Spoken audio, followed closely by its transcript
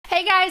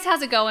Hey guys,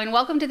 how's it going?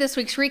 Welcome to this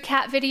week's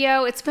recap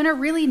video. It's been a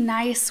really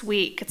nice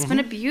week. It's been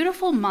a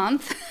beautiful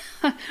month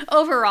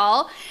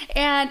overall,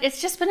 and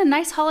it's just been a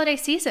nice holiday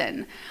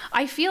season.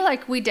 I feel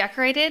like I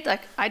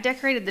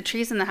decorated the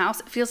trees in the house.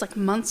 It feels like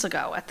months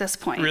ago at this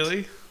point.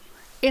 Really?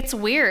 It's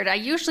weird.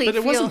 But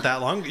it wasn't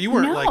that long. You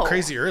weren't like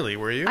crazy early,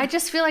 were you? I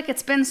just feel like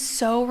it's been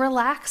so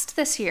relaxed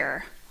this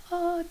year.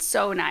 Oh, it's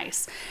so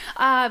nice.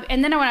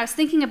 And then when I was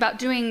thinking about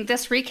doing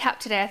this recap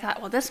today, I thought,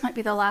 well, this might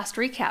be the last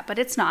recap, but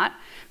it's not,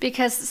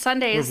 because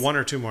Sundays... There's one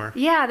or two more.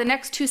 Yeah, the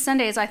next two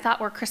Sundays I thought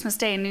were Christmas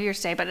Day and New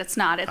Year's Day, but it's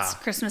not. It's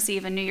Christmas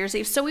Eve and New Year's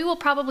Eve. So we will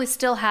probably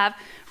still have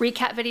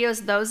recap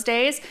videos those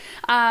days.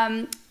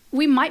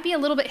 We might be a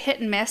little bit hit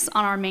and miss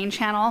on our main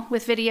channel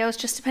with videos,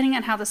 just depending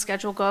on how the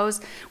schedule goes.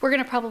 We're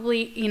going to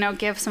probably,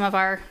 give some of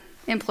our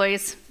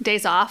employees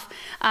days off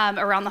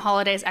around the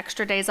holidays,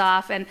 extra days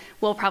off, and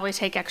we'll probably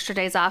take extra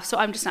days off. So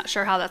I'm just not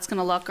sure how that's going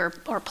to look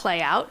or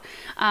play out.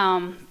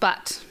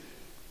 But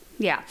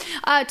yeah,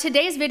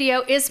 today's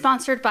video is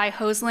sponsored by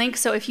HoseLink.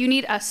 So if you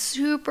need a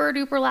super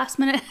duper last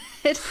minute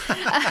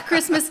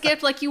Christmas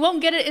gift, like you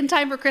won't get it in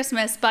time for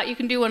Christmas, but you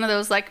can do one of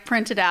those like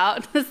printed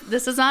out.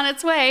 This is on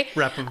its way.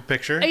 Wrap a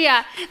picture.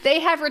 Yeah,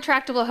 they have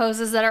retractable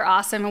hoses that are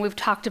awesome, and we've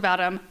talked about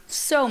them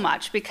so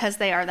much because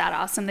they are that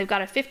awesome. They've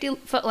got a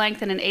 50-foot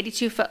length and an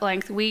 82-foot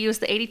length. We use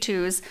the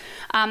 82s.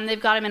 They've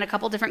got them in a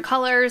couple different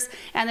colors,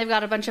 and they've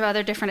got a bunch of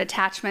other different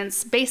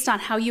attachments based on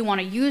how you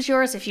want to use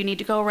yours, if you need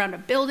to go around a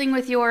building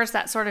with yours,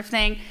 that sort of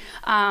thing.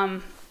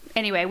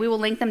 Anyway, we will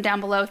link them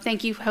down below.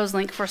 Thank you,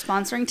 HoseLink, for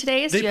sponsoring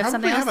today's. They Do you have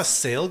probably something else? have a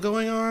sale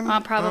going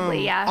on.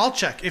 Probably, yeah. I'll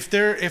check. If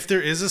there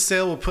is a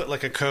sale, we'll put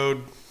like a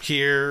code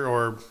here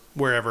or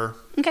wherever.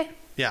 Okay.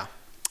 Yeah.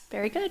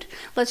 Very good.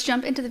 Let's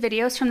jump into the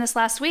videos from this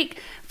last week.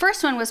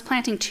 First one was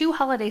planting 2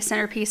 holiday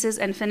centerpieces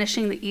and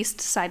finishing the east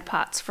side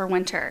pots for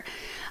winter.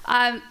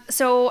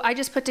 So I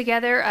just put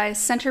together a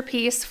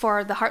centerpiece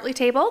for the Hartley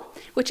table,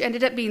 which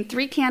ended up being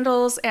 3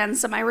 candles and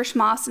some Irish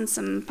moss and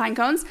some pine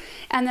cones.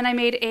 And then I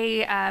made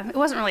it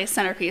wasn't really a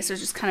centerpiece, it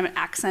was just kind of an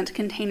accent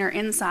container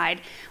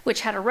inside,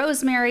 which had a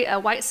rosemary, a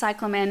white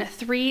cyclamen,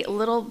 3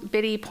 little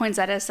bitty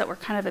poinsettias that were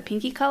kind of a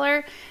pinky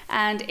color,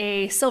 and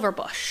a silver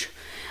bush.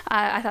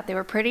 I thought they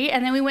were pretty.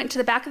 And then we went to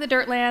the back of the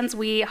Dirtlands.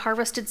 We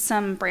harvested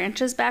some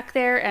branches back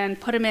there and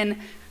put them in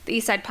the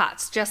east side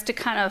pots just to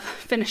kind of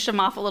finish them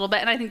off a little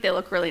bit, and I think they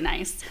look really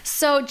nice.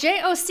 So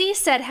JOC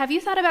said, have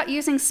you thought about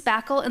using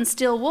spackle and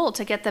steel wool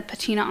to get the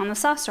patina on the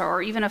saucer,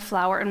 or even a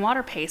flour and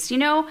water paste?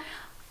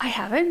 I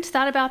haven't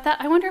thought about that.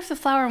 I wonder if the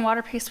flour and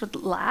water paste would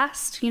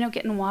last,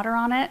 getting water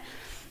on it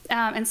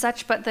and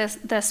such, but the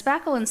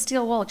spackle and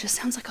steel wool just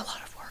sounds like a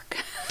lot of work.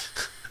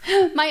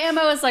 My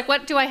MO is like,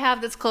 what do I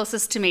have that's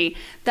closest to me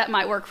that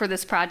might work for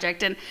this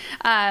project? And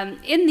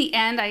in the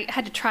end, I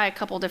had to try a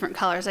couple different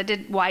colors. I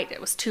did white, it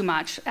was too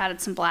much.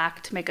 Added some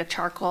black to make a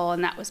charcoal,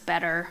 and that was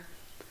better.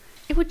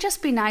 It would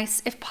just be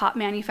nice if pot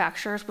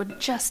manufacturers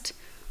would just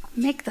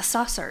make the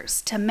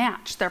saucers to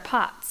match their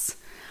pots.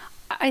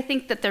 I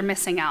think that they're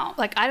missing out.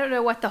 Like, I don't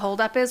know what the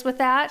holdup is with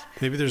that.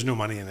 Maybe there's no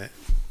money in it.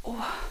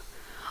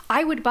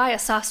 I would buy a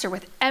saucer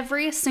with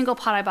every single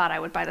pot I bought. I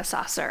would buy the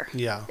saucer.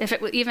 Yeah.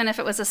 Even if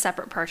it was a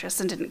separate purchase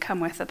and didn't come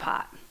with the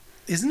pot.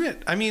 Isn't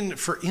it? I mean,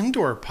 for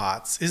indoor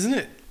pots, isn't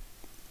it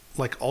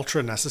like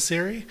ultra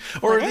necessary?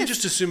 Or are they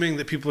just assuming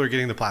that people are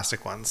getting the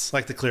plastic ones,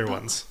 like the clear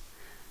ones?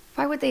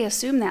 Why would they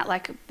assume that?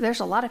 Like, there's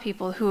a lot of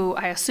people who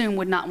I assume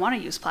would not want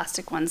to use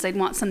plastic ones. They'd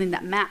want something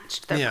that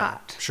matched their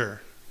pot. Yeah,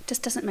 sure. It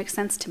just doesn't make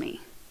sense to me.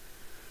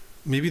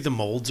 Maybe the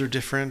molds are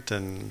different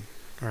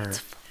It's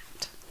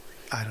flat.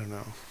 I don't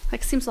know.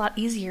 Like, seems a lot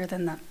easier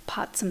than the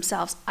pots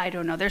themselves. I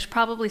don't know. There's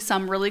probably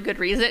some really good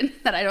reason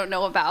that I don't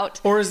know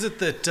about. Or is it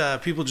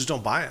that people just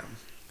don't buy them?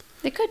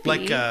 It could be.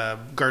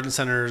 Like garden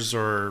centers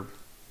or,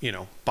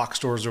 box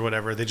stores or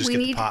whatever. They just get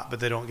the pot,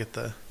 but they don't get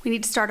the... We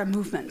need to start a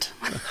movement.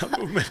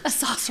 A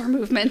saucer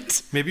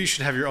movement. Maybe you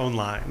should have your own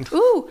line.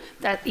 Ooh,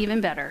 that's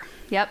even better.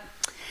 Yep.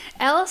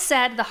 Ella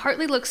said, the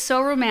Hartley looks so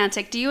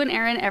romantic. Do you and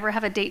Aaron ever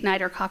have a date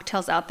night or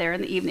cocktails out there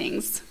in the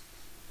evenings?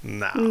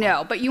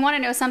 No, but you want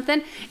to know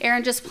something?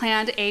 Aaron just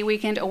planned a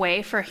weekend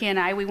away for he and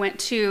I. We went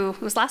to,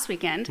 it was last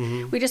weekend.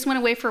 We just went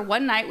away for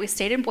one night. We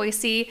stayed in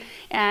Boise,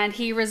 and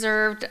he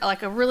reserved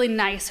like a really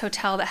nice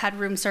hotel that had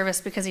room service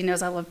because he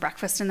knows I love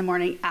breakfast in the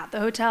morning at the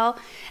hotel.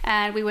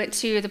 And we went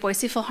to the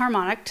Boise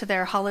Philharmonic to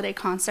their holiday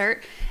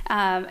concert.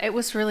 It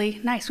was really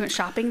nice. We went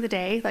shopping the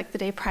day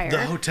prior.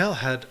 The hotel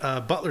had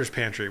a butler's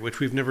pantry, which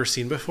we've never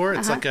seen before.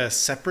 It's like a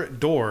separate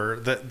door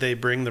that they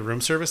bring the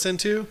room service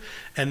into.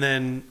 And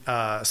then,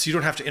 so you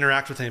don't have to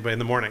interact with anybody in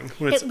the morning.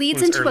 It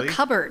leads into a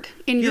cupboard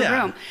in your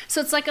room.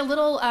 So it's like a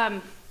little,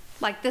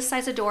 like this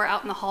size of door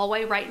out in the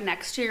hallway right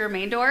next to your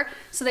main door.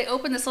 So they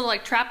open this little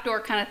like trap door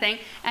kind of thing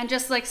and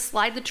just like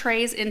slide the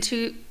trays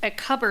into a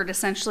cupboard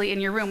essentially in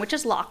your room, which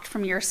is locked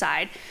from your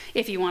side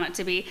if you want it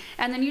to be.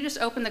 And then you just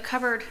open the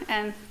cupboard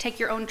and take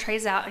your own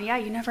trays out. And yeah,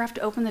 you never have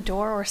to open the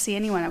door or see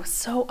anyone. It was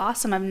so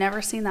awesome. I've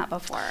never seen that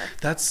before.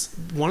 That's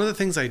one of the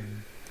things I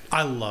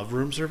love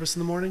room service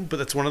in the morning, but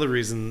that's one of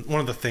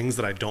the things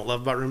that I don't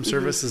love about room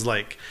service is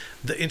like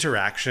the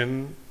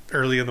interaction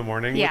early in the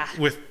morning Yeah.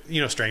 with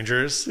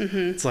strangers.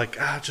 It's like,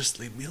 just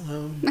leave me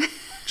alone.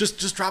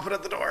 just drop it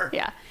at the door.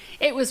 Yeah.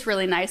 It was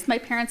really nice. My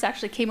parents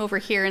actually came over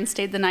here and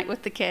stayed the night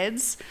with the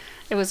kids.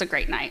 It was a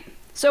great night.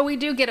 So we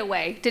do get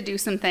away to do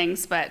some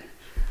things, but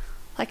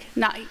like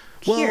not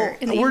here.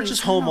 Well, we're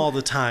just home all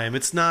the time.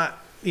 It's not,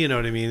 you know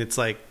what I mean? It's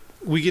like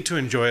we get to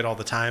enjoy it all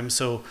the time.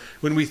 So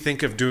when we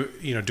think of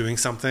doing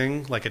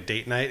something like a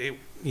date night,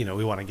 we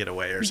want to get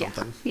away or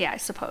something. Yeah, I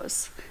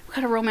suppose. We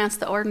got to romance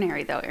the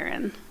ordinary, though,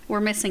 Aaron.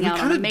 We're missing out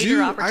on a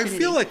major opportunity. I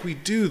feel like we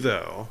do,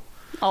 though.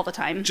 All the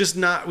time. Just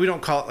not, we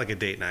don't call it like a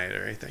date night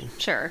or anything.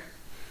 Sure.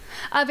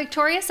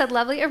 Victoria said,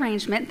 lovely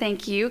arrangement,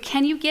 thank you.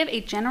 Can you give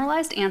a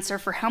generalized answer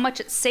for how much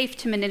it's safe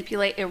to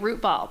manipulate a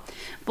root ball,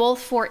 both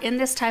for in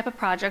this type of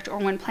project or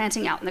when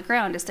planting out in the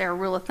ground? Is there a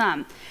rule of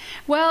thumb?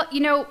 Well,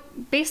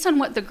 based on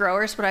what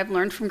I've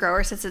learned from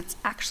growers is it's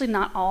actually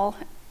not all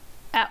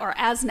or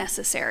as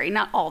necessary,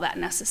 not all that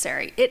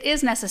necessary. It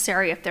is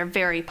necessary if they're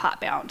very pot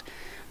bound,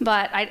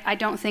 but I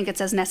don't think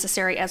it's as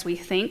necessary as we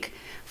think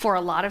for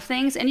a lot of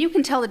things. And you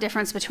can tell the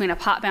difference between a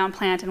pot bound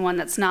plant and one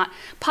that's not.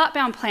 Pot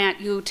bound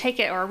plant, you take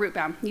it, or a root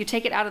bound, you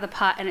take it out of the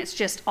pot and it's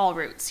just all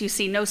roots. You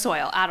see no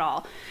soil at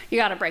all. You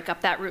got to break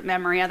up that root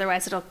memory,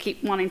 otherwise it'll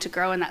keep wanting to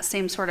grow in that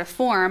same sort of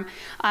form.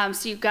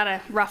 So you've got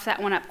to rough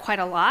that one up quite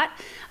a lot.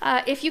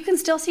 If you can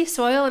still see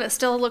soil and it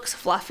still looks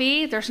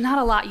fluffy, there's not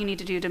a lot you need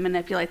to do to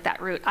manipulate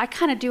that root. I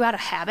kind of do out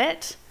of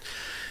habit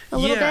a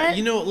little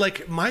bit.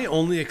 Like my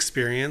only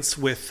experience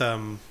with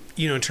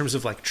in terms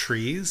of like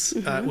trees,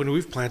 when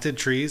we've planted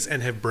trees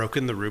and have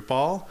broken the root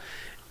ball,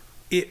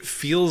 it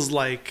feels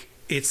like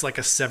it's like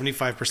a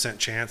 75%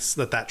 chance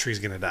that tree's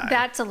going to die.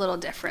 That's a little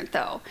different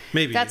though.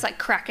 Maybe. That's like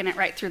cracking it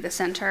right through the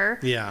center.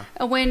 Yeah.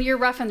 When you're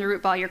roughing the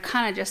root ball, you're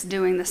kind of just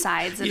doing the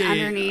sides and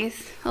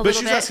underneath a little bit. But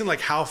she's asking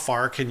like how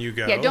far can you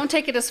go? Yeah, don't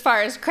take it as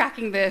far as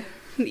cracking the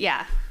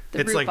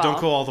root like ball. Don't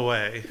go all the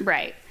way.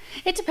 Right.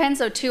 It depends,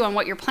 though, too, on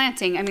what you're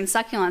planting. I mean,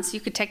 succulents, you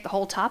could take the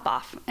whole top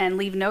off and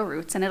leave no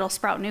roots, and it'll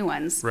sprout new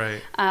ones.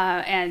 Right.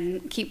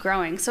 And keep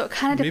growing. So it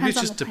kind of depends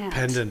on the plant. Maybe it's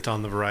just dependent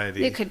on the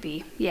variety. It could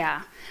be,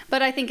 yeah.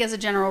 But I think as a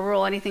general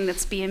rule, anything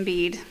that's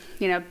B&B'd,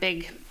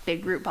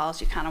 big root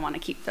balls, you kind of want to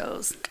keep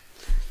those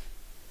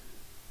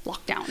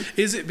locked down.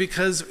 Is it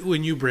because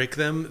when you break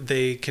them,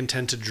 they can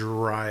tend to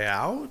dry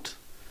out?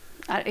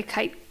 It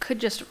could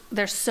just,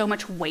 there's so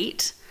much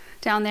weight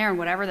down there, and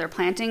whatever their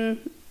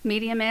planting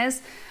medium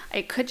is,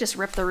 it could just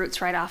rip the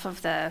roots right off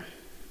of the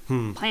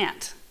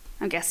plant,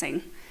 I'm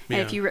guessing. And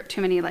if you rip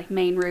too many like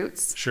main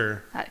roots,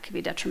 sure, that could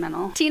be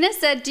detrimental. Tina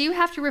said, do you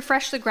have to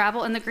refresh the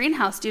gravel in the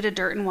greenhouse due to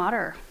dirt and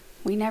water?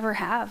 We never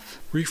have.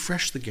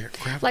 Refresh the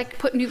gravel? Like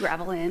put new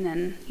gravel in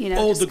and,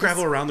 Oh, the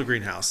gravel around the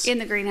greenhouse. In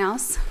the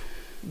greenhouse.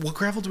 What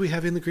gravel do we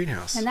have in the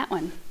greenhouse? In that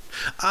one.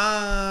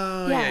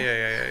 Oh,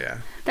 yeah.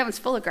 That one's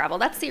full of gravel.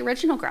 That's the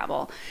original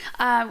gravel.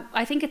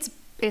 I think it's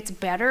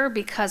better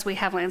because we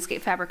have landscape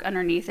fabric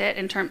underneath it.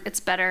 It's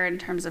better in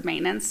terms of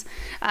maintenance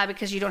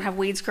because you don't have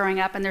weeds growing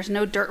up and there's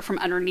no dirt from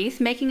underneath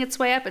making its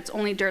way up. It's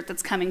only dirt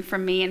that's coming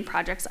from me and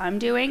projects I'm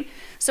doing.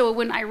 So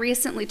when I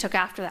recently took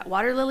after that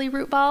water lily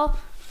root ball,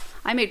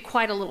 I made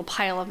quite a little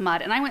pile of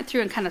mud, and I went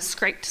through and kind of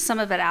scraped some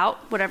of it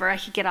out, whatever I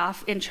could get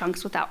off in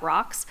chunks without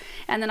rocks.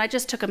 And then I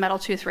just took a metal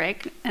tooth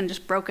rake and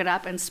just broke it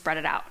up and spread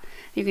it out.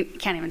 You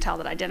can't even tell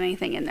that I did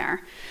anything in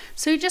there.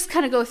 So you just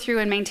kind of go through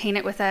and maintain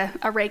it with a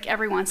rake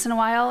every once in a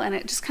while, and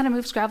it just kind of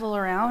moves gravel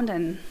around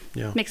and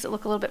makes it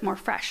look a little bit more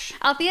fresh.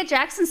 Althea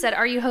Jackson said,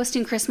 are you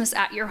hosting Christmas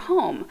at your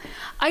home?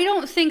 I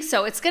don't think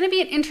so. It's going to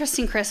be an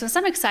interesting Christmas.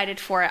 I'm excited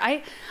for it.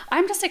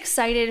 I'm just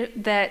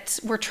excited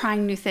that we're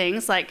trying new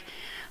things. Like,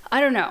 I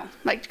don't know,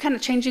 like kind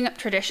of changing up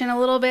tradition a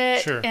little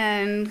bit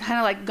and kind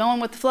of like going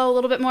with the flow a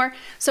little bit more.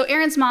 So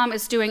Aaron's mom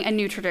is doing a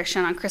new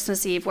tradition on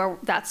Christmas Eve where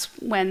that's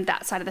when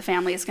that side of the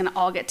family is going to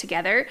all get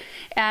together.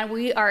 And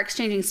we are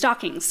exchanging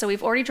stockings. So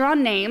we've already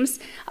drawn names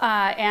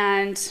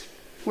and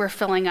we're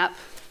filling up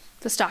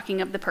the stocking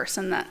of the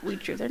person that we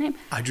drew their name.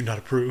 I do not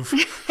approve.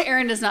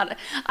 Aaron does not.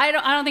 I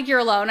don't think you're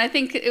alone. I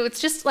think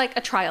it's just like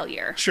a trial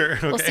year. Sure.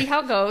 Okay. We'll see how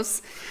it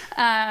goes.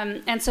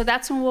 And so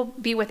that's when we'll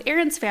be with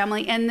Aaron's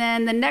family. And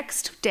then the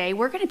next day,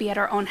 we're going to be at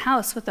our own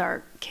house with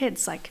our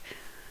kids, like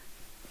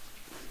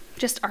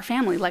just our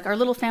family, like our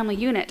little family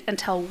unit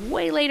until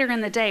way later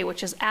in the day,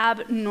 which is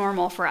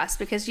abnormal for us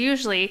because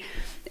usually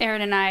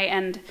Aaron and I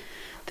and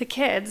the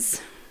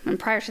kids, and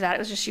prior to that, it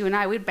was just you and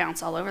I, we'd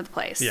bounce all over the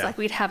place. Yeah. Like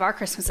we'd have our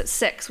Christmas at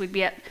 6, we'd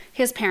be at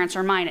his parents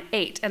or mine at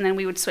 8, and then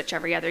we would switch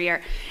every other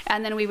year.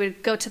 And then we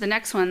would go to the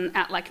next one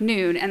at like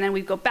noon, and then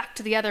we'd go back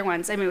to the other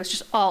ones. I mean, it was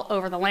just all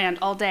over the land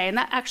all day, and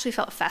that actually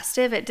felt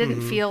festive. It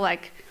didn't feel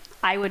like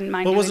I wouldn't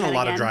mind doing it again. Well, it wasn't a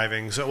lot of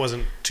driving, so it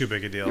wasn't too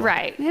big a deal.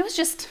 Right. It was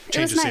just, it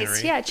was nice.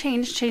 Scenery. Yeah,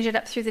 change it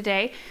up through the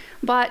day.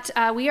 But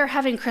we are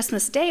having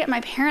Christmas Day at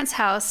my parents'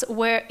 house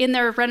where in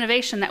their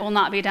renovation that will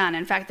not be done.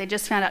 In fact, they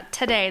just found out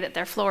today that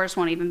their floors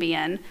won't even be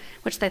in,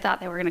 which they thought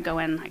they were going to go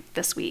in like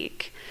this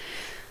week.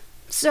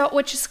 So,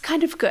 which is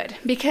kind of good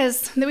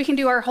because then we can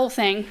do our whole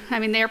thing. I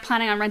mean, they're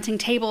planning on renting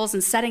tables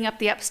and setting up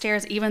the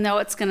upstairs, even though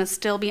it's going to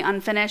still be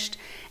unfinished.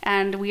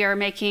 And we are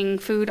making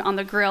food on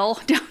the grill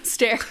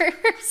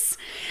downstairs.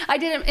 I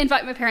didn't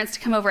invite my parents to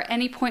come over at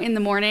any point in the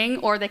morning,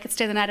 or they could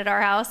stay the night at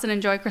our house and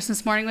enjoy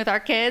Christmas morning with our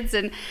kids.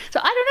 And so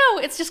I don't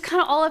know. It's just kind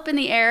of all up in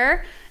the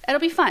air. It'll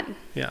be fun.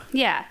 Yeah.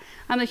 Yeah.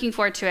 I'm looking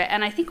forward to it.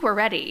 And I think we're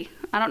ready.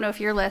 I don't know if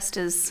your list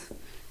is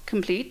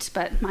complete,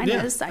 but mine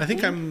is. I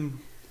think I'm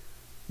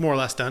more or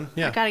less done.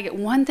 Yeah. I got to get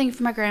one thing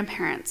from my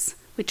grandparents.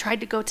 We tried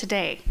to go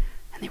today,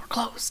 and they were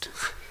closed.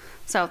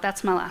 So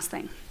that's my last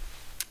thing.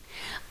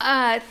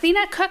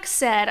 Thina Cook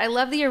said, I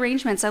love the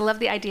arrangements. I love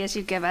the ideas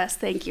you give us.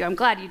 Thank you. I'm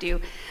glad you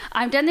do.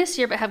 I'm done this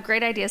year, but have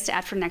great ideas to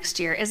add for next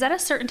year. Is that a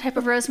certain type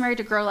of rosemary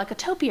to grow like a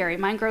topiary?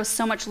 Mine grows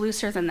so much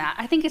looser than that.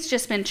 I think it's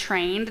just been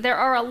trained. There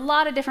are a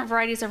lot of different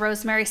varieties of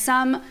rosemary.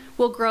 Some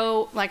will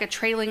grow like a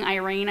trailing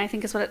Irene, I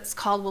think is what it's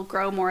called, will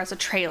grow more as a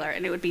trailer,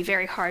 and it would be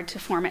very hard to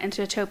form it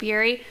into a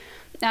topiary.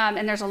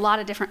 And there's a lot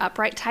of different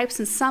upright types,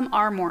 and some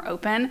are more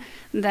open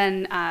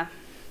than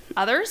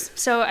others.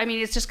 So, I mean,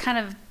 it's just kind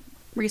of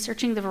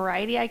researching the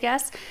variety, I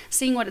guess,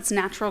 seeing what its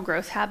natural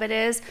growth habit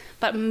is.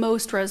 But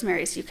most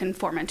rosemaries you can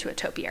form into a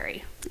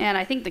topiary. And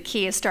I think the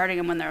key is starting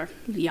them when they're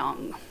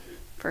young,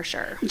 for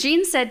sure.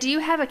 Jean said, do you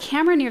have a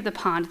camera near the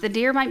pond? The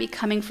deer might be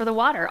coming for the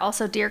water.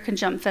 Also, deer can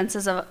jump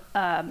fences of,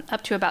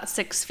 up to about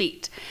 6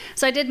 feet.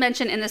 So I did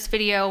mention in this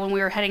video when we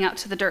were heading out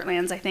to the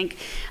Dirtlands, I think,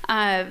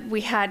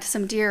 we had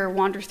some deer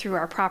wander through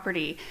our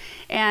property.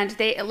 And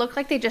it looked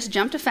like they just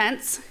jumped a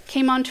fence,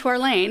 came onto our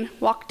lane,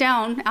 walked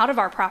down out of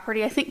our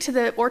property, I think to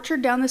the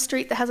orchard down the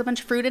street that has a bunch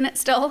of fruit in it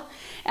still.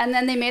 And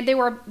then they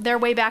were their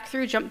way back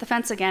through, jumped the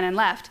fence again and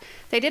left.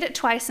 They did it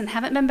twice and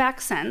haven't been back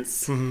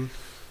since. Mm-hmm.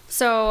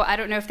 So I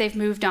don't know if they've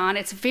moved on.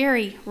 It's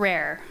very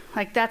rare.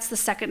 Like that's the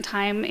second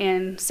time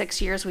in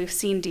 6 years we've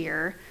seen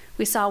deer.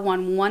 We saw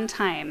one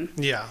time.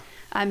 Yeah.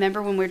 I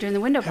remember when we were doing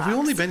the window box. Have we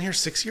only been here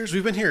 6 years?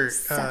 We've been here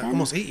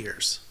almost 8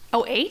 years.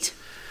 Oh, 8?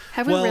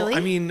 Have we really? Well, I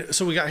mean,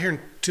 so we got here in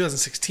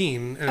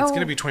 2016, and it's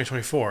going to be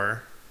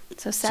 2024.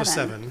 So 7. So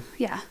 7.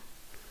 Yeah.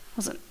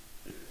 Wasn't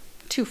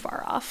too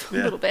far off, a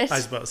little bit.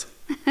 I suppose.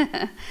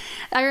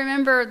 I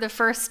remember the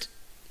first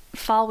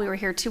fall we were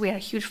here too, we had a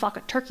huge flock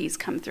of turkeys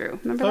come through.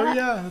 Remember that? Oh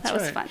yeah, that's right. That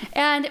was fun.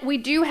 And we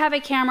do have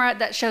a camera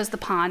that shows the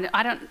pond.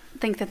 I don't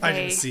think that I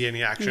didn't see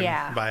any action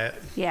by it.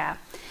 Yeah.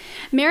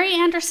 Mary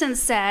Anderson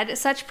said,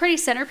 such pretty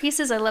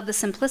centerpieces. I love the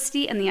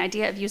simplicity and the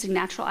idea of using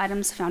natural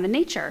items found in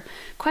nature.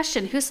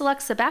 Question, who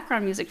selects the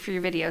background music for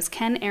your videos?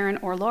 Ken, Aaron,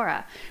 or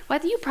Laura? Well, I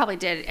think you probably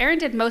did. Aaron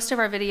did most of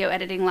our video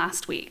editing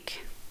last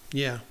week.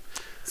 Yeah.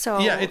 So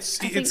yeah, it's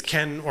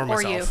Ken or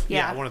myself. Or you.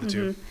 Yeah, one of the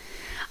two.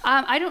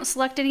 I don't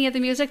select any of the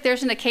music.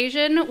 There's an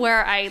occasion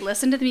where I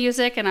listen to the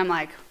music and I'm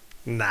like,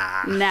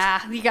 nah,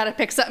 you got to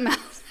pick something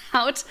else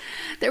out.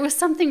 There was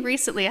something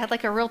recently. I had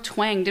like a real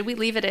twang. Did we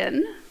leave it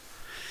in?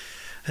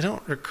 I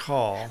don't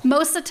recall.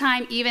 Most of the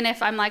time, even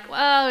if I'm like,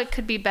 well, it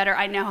could be better,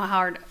 I know how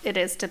hard it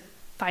is to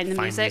find the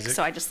music,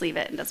 so I just leave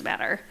it. It doesn't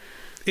matter.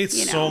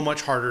 It's so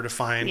much harder to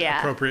find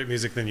appropriate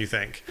music than you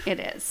think. It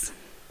is.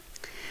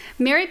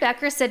 Mary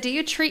Becker said, do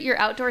you treat your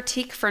outdoor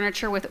teak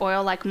furniture with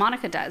oil like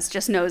Monica does?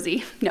 Just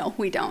nosy. No,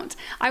 we don't.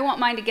 I want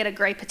mine to get a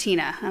gray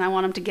patina, and I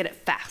want them to get it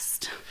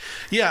fast.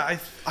 Yeah,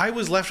 I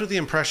was left with the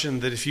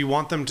impression that if you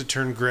want them to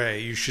turn gray,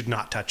 you should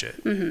not touch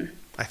it,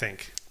 I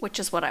think. Which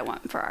is what I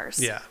want for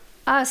ours. Yeah.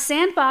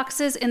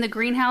 Sandboxes in the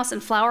greenhouse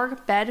and flower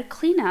bed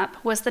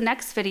cleanup was the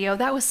next video.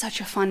 That was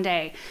such a fun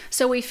day.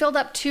 So we filled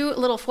up 2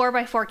 little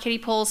 4x4 kiddie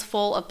pools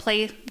full of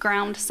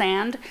playground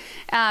sand,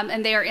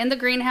 and they are in the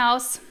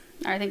greenhouse.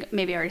 I think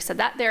maybe I already said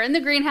that. They're in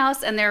the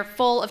greenhouse and they're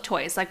full of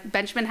toys. Like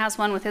Benjamin has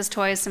one with his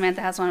toys, Samantha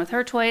has one with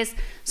her toys,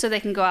 so they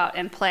can go out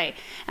and play.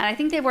 And I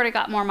think they've already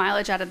got more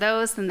mileage out of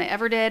those than they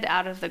ever did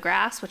out of the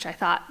grass, which I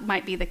thought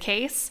might be the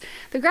case.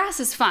 The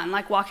grass is fun,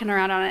 like walking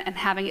around on it and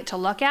having it to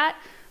look at,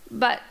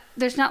 but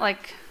there's not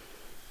like,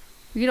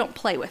 you don't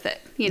play with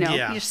it, you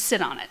just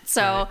sit on it.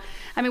 So, right.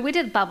 I mean, we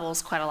did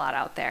bubbles quite a lot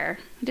out there.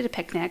 We did a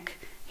picnic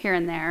here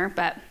and there,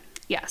 but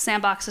yeah,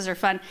 sandboxes are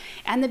fun.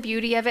 And the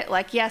beauty of it,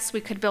 like, yes, we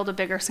could build a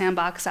bigger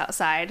sandbox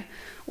outside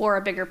or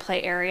a bigger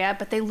play area,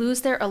 but they lose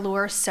their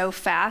allure so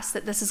fast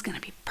that this is going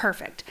to be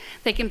perfect.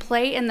 They can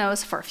play in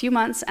those for a few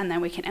months, and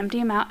then we can empty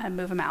them out and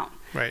move them out.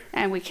 Right.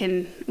 And we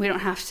don't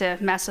have to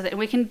mess with it. And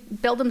we can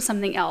build them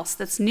something else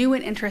that's new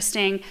and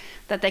interesting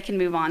that they can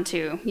move on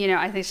to.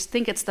 I just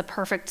think it's the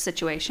perfect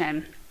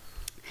situation.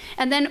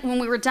 And then when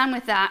we were done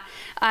with that,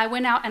 I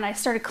went out and I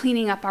started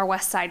cleaning up our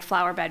west side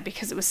flower bed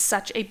because it was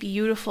such a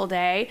beautiful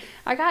day.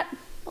 I got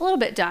a little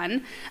bit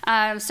done.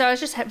 So I was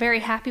just very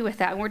happy with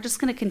that. And we're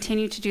just going to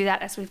continue to do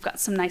that as we've got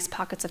some nice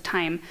pockets of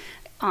time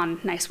on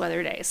nice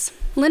weather days.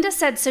 Linda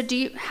said, so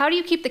how do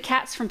you keep the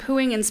cats from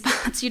pooing in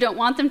spots you don't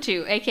want them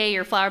to, aka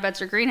your flower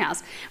beds or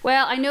greenhouse?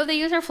 Well, I know they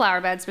use our flower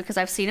beds because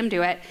I've seen them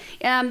do it.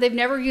 They've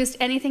never used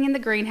anything in the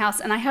greenhouse,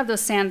 and I have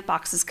those sand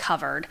boxes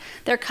covered.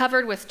 They're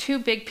covered with 2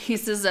 big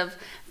pieces of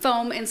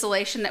foam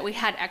insulation that we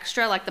had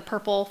extra, like the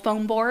purple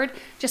foam board.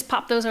 Just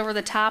pop those over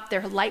the top.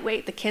 They're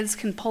lightweight. The kids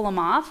can pull them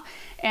off,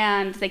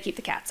 and they keep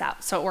the cats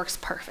out, so it works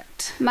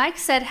perfect. Mike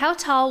said, how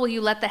tall will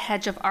you let the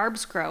hedge of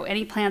arbs grow?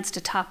 Any plans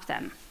to top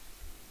them?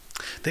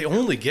 They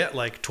only get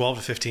like 12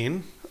 to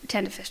 15.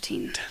 10 to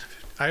 15.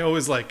 I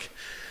always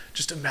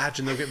just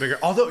imagine they'll get bigger.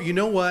 Although, you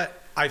know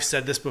what? I've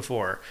said this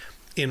before.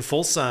 In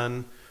full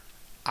sun,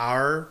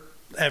 our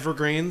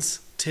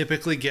evergreens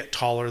typically get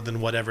taller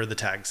than whatever the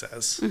tag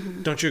says.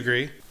 Mm-hmm. Don't you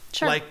agree?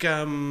 Sure. Like,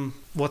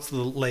 what's the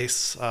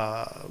lace?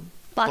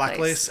 Black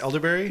lace,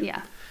 elderberry?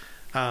 Yeah.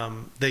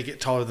 They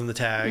get taller than the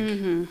tag.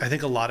 Mm-hmm. I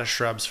think a lot of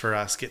shrubs for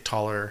us get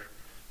taller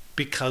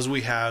because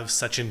we have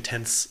such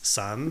intense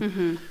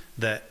sun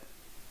that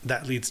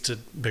leads to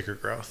bigger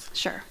growth.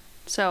 Sure.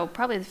 So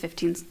probably the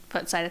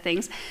 15-foot side of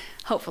things,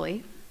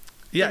 hopefully.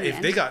 Yeah,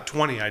 if they got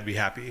 20, I'd be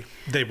happy.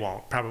 They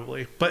won't,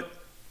 probably. But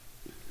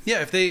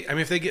yeah, if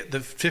they get the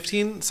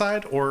 15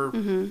 side or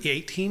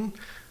 18,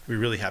 I'd be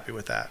really happy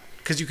with that.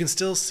 Because you can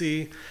still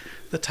see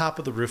the top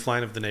of the roof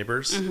line of the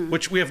neighbors,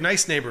 which we have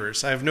nice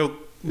neighbors. I have no,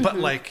 but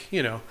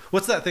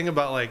what's that thing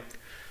about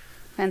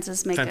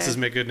fences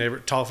make good neighbor,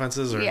 tall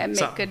fences, or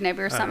make good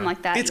neighbor, something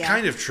like that. It's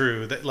kind of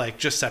true that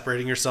just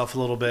separating yourself a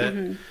little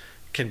bit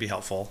can be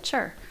helpful.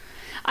 Sure.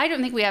 I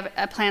don't think we have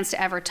plans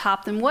to ever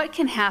top them. What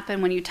can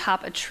happen when you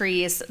top a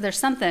tree is there's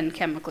something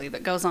chemically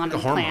that goes on in the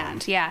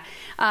plant,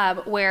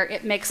 where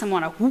it makes them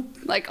want to whoop,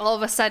 all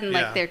of a sudden,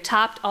 they're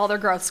topped, all their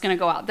growth's going to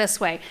go out this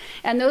way.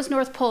 And those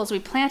North Poles, we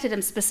planted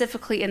them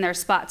specifically in their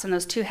spots in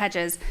those 2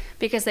 hedges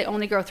because they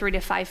only grow 3 to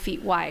 5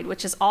 feet wide,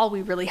 which is all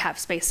we really have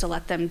space to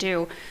let them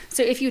do.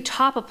 So if you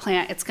top a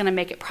plant, it's going to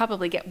make it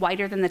probably get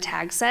wider than the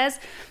tag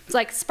says. It's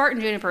like Spartan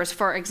junipers,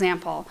 for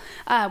example.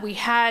 We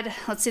had,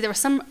 there was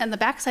some on the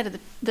backside of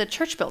the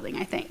church building,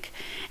 I think,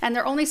 and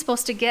they're only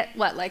supposed to get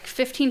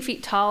 15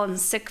 feet tall and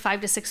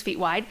 5 to 6 feet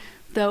wide.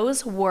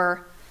 Those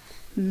were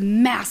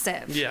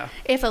massive. Yeah.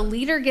 If a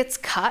leader gets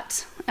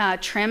cut,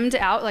 trimmed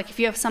out, if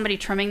you have somebody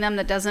trimming them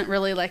that doesn't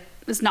really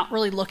is not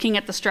really looking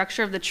at the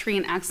structure of the tree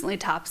and accidentally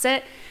tops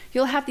it,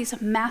 you'll have these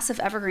massive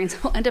evergreens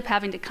that will end up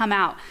having to come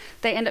out.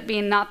 They end up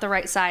being not the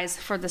right size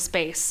for the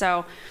space.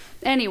 So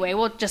anyway,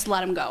 we'll just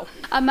let them go.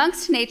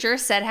 Amongst Nature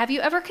said, have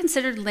you ever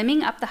considered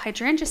limbing up the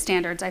hydrangea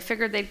standards? I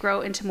figured they'd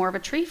grow into more of a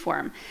tree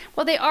form.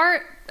 Well, they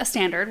are a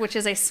standard, which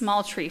is a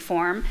small tree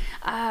form.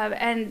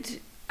 And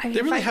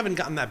they really haven't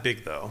gotten that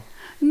big, though.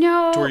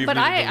 No, but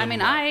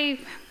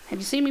have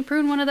you seen me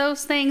prune one of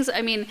those things?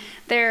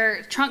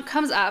 Their trunk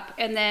comes up,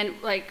 and then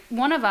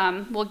one of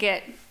them will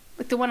get,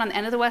 the one on the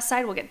end of the west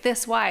side will get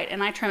this wide,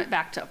 and I trim it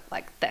back to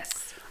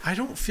this. I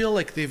don't feel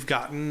like they've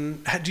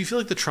gotten... Do you feel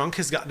like the trunk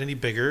has gotten any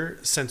bigger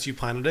since you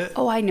planted it?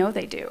 Oh, I know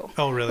they do.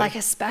 Oh, really?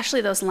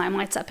 Especially those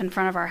limelights up in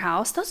front of our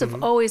house. Those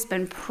have always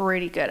been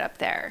pretty good up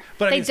there.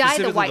 But they dye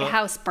the White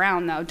House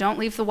brown, though. Don't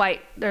leave the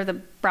white or the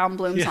brown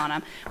blooms on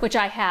them, which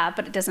I have,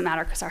 but it doesn't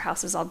matter because our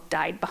house is all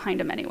dyed behind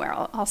them anywhere,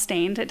 all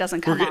stained. It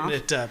doesn't come off. We're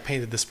getting it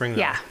painted this spring,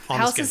 though, on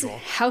the schedule.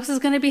 House is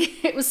going to be...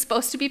 It was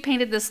supposed to be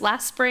painted this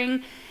last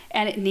spring,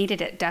 and it needed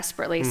it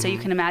desperately. So you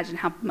can imagine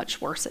how much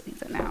worse it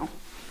needs it now.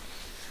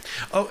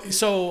 Oh,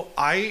 so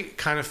I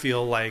kind of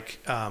feel like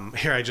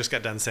here I just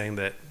got done saying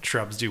that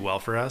shrubs do well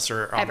for us,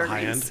 or on the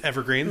high end,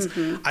 evergreens.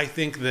 I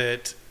think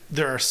that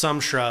there are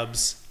some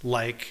shrubs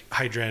like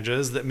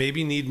hydrangeas that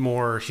maybe need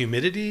more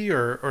humidity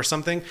or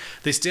something.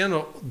 They stay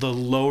on the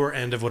lower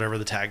end of whatever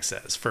the tag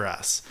says for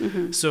us.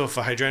 So if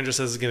a hydrangea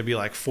says it's going to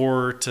be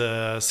 4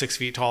 to 6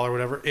 feet tall or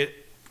whatever,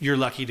 you're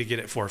lucky to get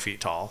it 4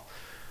 feet tall.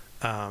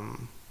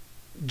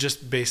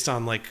 Just based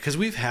on because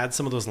we've had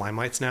some of those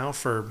limelights now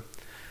for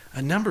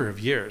a number of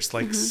years,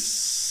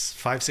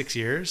 5-6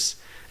 years,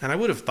 and I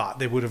would have thought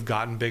they would have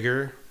gotten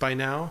bigger by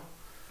now,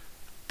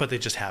 but they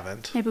just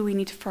haven't. Maybe we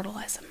need to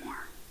fertilize them more.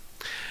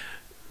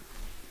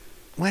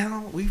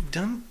 Well, we've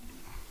done...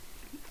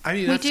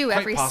 that's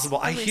quite possible.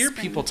 I hear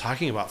spring. People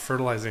talking about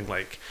fertilizing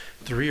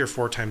 3 or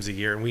 4 times a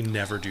year, and we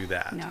never do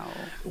that. No.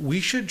 We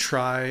should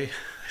try...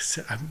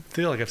 I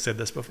feel like I've said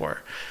this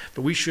before,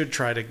 but we should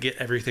try to get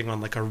everything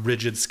on a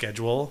rigid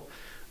schedule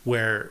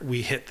where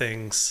we hit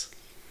things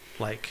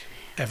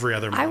every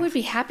other month. I would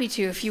be happy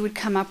to if you would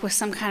come up with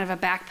some kind of a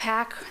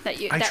backpack that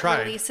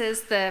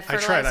releases the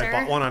fertilizer. I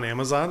bought one on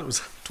Amazon. It was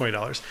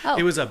 $20. Oh.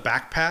 It was a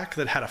backpack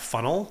that had a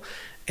funnel,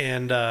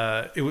 and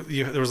there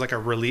was a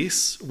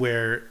release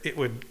where it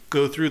would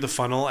go through the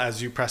funnel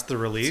as you press the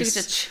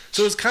release.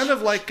 So it was kind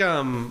of like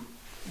a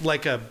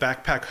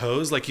backpack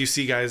hose, like you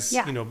see guys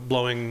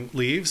blowing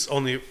leaves,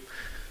 only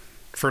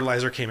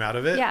fertilizer came out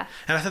of it. Yeah.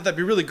 And I thought that'd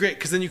be really great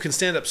because then you can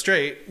stand up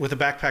straight with a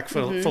backpack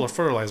full of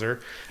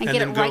fertilizer and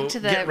then get right to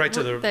the drip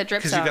zone.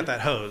 Because you got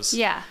that hose.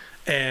 Yeah.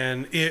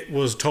 And it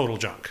was total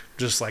junk.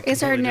 Just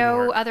Is there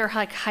no other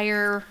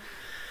higher...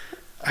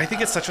 I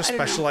think it's such a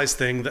specialized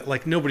thing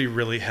that nobody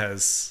really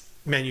has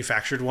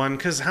manufactured one,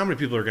 because how many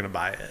people are going to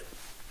buy it?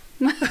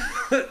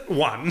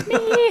 One.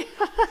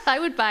 I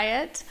would buy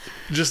it.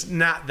 Just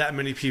not that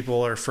many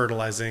people are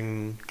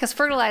fertilizing. Because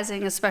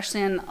fertilizing,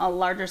 especially on a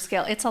larger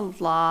scale, it's a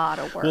lot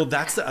of work. Well,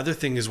 that's the other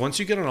thing is once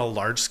you get on a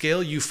large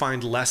scale, you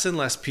find less and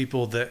less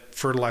people that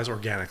fertilize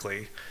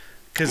organically.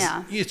 Because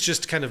it's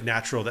just kind of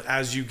natural that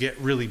as you get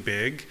really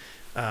big,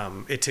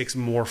 it takes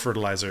more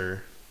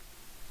fertilizer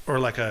or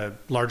like a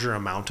larger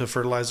amount of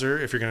fertilizer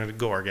if you're going to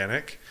go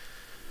organic.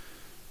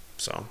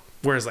 So,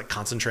 whereas like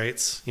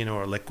concentrates, you know,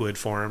 or liquid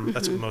form,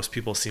 that's what most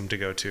people seem to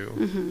go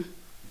to.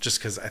 Just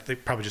because I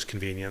think probably just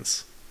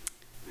convenience.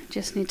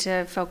 Just need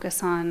to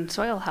focus on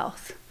soil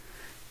health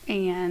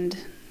and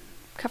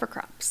cover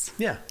crops.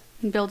 Yeah.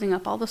 And building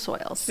up all the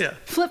soils. Yeah.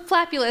 Flip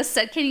Flapulous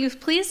said, can you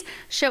please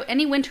show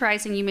any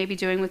winterizing you may be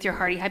doing with your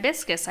hardy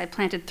hibiscus? I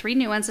planted 3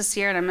 new ones this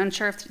year and I'm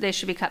unsure if they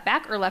should be cut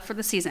back or left for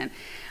the season.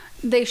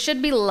 They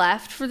should be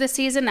left for the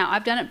season. Now,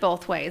 I've done it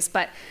both ways,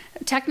 but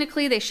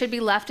technically they should be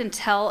left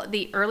until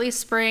the early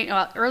spring,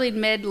 early,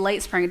 mid,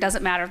 late spring. It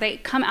doesn't matter. They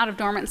come out of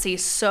dormancy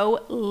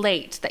so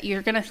late that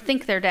you're going to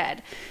think they're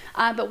dead.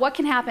 But what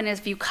can happen is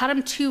if you cut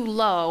them too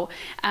low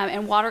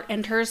and water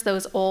enters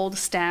those old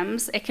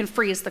stems, it can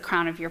freeze the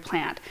crown of your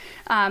plant.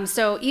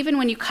 So even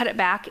when you cut it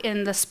back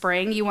in the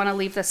spring, you want to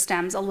leave the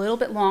stems a little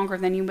bit longer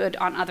than you would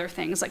on other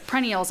things. Like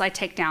perennials, I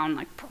take down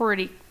like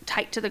pretty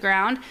tight to the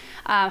ground.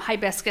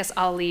 Hibiscus,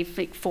 I'll leave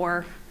like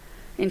 4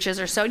 inches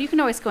or so. And you can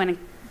always go in and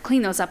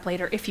clean those up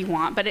later if you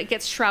want, but it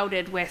gets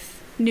shrouded with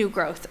new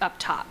growth up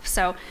top.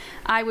 So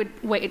I would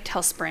wait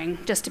till spring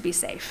just to be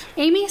safe.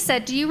 Amy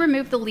said, do you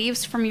remove the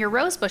leaves from your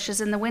rose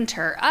bushes in the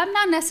winter?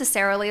 Not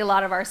necessarily. A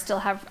lot of ours still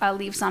have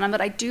leaves on them,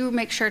 but I do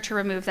make sure to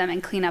remove them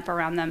and clean up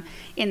around them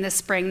in the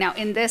spring. Now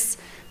in this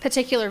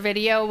particular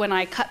video, when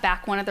I cut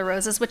back one of the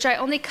roses, which I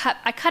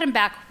cut them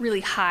back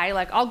really high,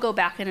 like I'll go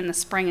back in the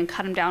spring and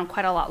cut them down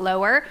quite a lot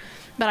lower,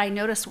 but I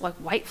noticed like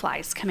white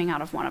flies coming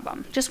out of one of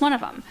them, just one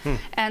of them.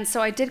 And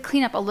so I did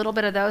clean up a little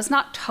bit of those,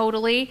 not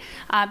totally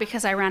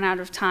because I ran out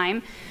of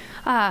time,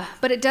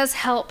 but it does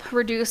help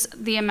reduce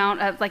the amount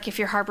of, like if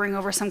you're harboring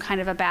over some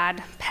kind of a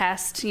bad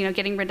pest, you know,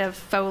 getting rid of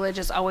foliage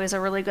is always a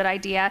really good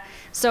idea.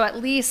 So at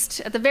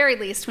the very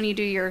least, when you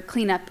do your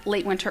cleanup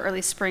late winter,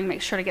 early spring,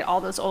 make sure to get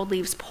all those old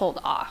leaves pulled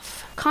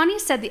off. Connie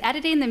said, the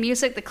editing, the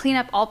music, the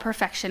cleanup, all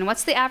perfection.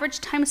 What's the average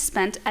time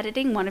spent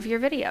editing one of your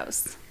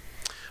videos?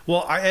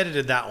 Well, I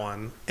edited that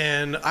one,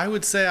 and I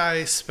would say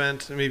I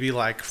spent maybe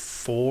like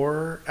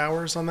 4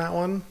 hours on that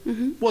one.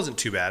 Wasn't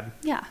too bad.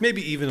 Yeah.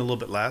 Maybe even a little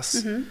bit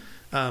less.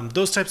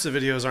 Those types of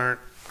videos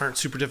aren't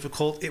super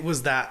difficult. It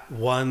was that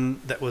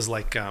one that was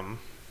like the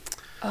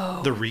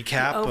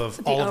recap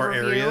of all of our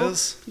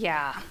areas.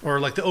 Yeah. Or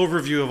like the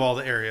overview of all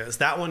the areas.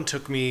 That one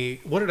took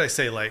me, what did I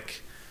say,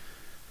 like,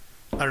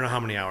 I don't know how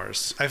many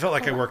hours. I felt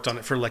like I worked on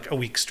it for like a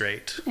week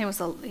straight. It was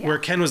where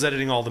Ken was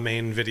editing all the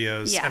main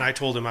videos, and I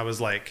told him, I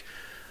was like,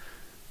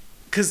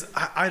 because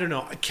I don't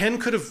know, Ken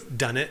could have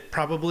done it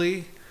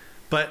probably,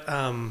 but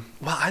well,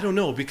 I don't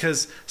know,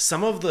 because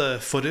some of the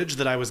footage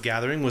that I was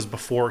gathering was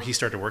before he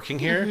started working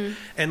here,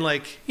 and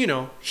like, you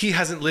know, he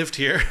hasn't lived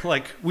here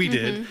like we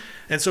did,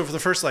 and so for the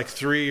first like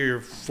 3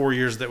 or 4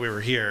 years that we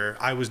were here,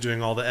 I was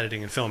doing all the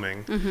editing and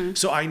filming,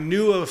 so I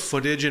knew of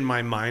footage in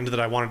my mind that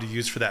I wanted to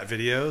use for that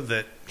video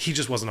that he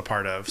just wasn't a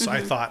part of, so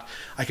I thought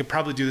I could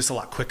probably do this a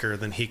lot quicker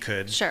than he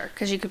could. Sure,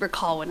 because you could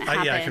recall when it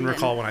happened. Yeah, I can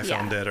recall when I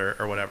filmed it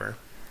or whatever.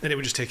 And it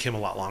would just take him a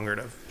lot longer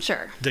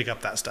to dig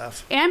up that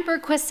stuff. Anne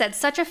Bergquist said,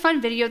 such a fun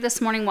video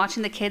this morning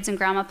watching the kids and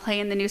grandma play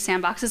in the new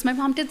sandboxes. My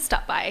mom did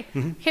stop by.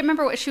 Can't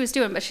remember what she was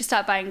doing, but she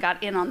stopped by and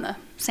got in on the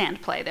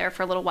sand play there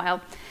for a little while.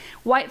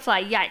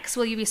 Whitefly, yikes.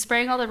 Will you be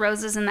spraying all the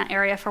roses in that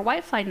area for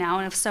whitefly now?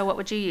 And if so, what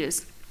would you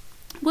use?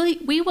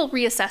 We will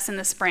reassess in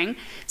the spring,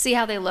 see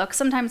how they look.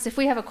 Sometimes if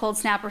we have a cold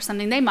snap or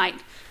something, they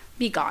might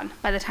be gone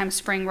by the time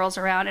spring rolls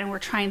around. And we're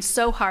trying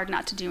so hard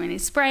not to do any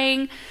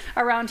spraying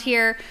around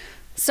here.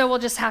 So we'll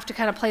just have to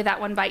kind of play that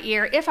one by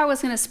ear. If I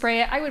was going to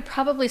spray it, I would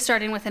probably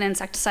start in with an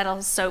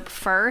insecticidal soap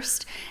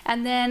first.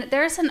 And then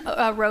there's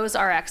a Rose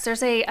RX.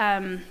 There's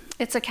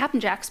it's a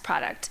Captain Jack's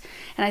product.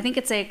 And I think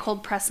it's a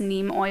cold pressed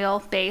neem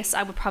oil base.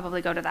 I would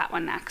probably go to that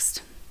one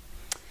next.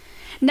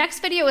 Next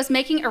video is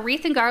making a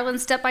wreath and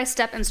garland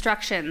step-by-step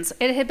instructions.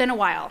 It had been a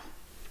while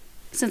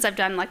since I've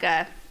done like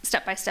a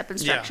step-by-step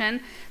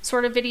instruction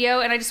sort of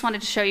video. And I just wanted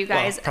to show you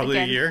guys probably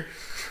again. a year.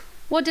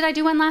 Well, did I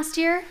do one last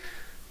year?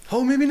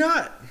 Oh, maybe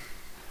not.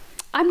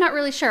 I'm not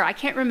really sure. I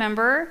can't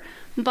remember,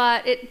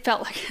 but it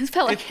felt like it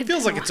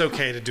feels like it's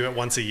okay to do it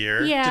once a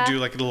year. Yeah. To do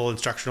like a little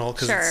instructional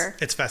because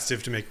it's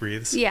festive to make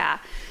wreaths. Yeah.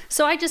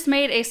 So I just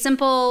made a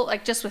simple,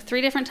 like just with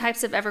 3 different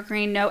types of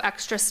evergreen, no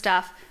extra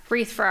stuff,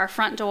 wreath for our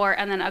front door,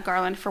 and then a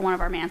garland for one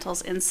of our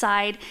mantles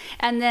inside.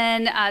 And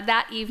then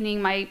that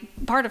evening,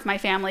 part of my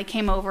family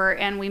came over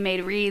and we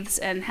made wreaths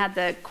and had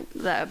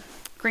the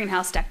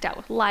greenhouse decked out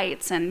with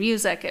lights and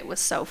music. It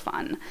was so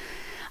fun.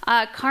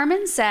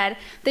 Carmen said,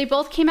 they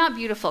both came out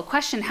beautiful.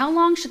 Question, how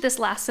long should this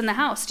last in the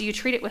house? Do you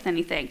treat it with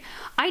anything?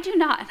 I do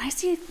not. And I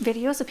see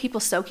videos of people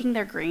soaking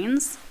their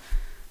greens.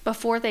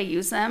 before they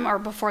use them or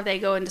before they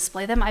go and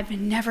display them. I've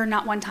never,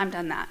 not one time,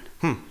 done that.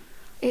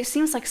 It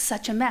seems like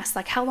such a mess.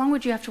 Like, how long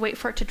would you have to wait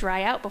for it to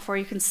dry out before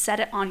you can set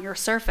it on your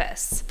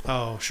surface?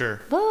 Oh,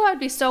 sure. Well, I'd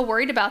be so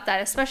worried about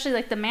that, especially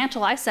like the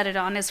mantle I set it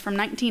on is from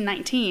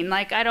 1919.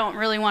 Like, I don't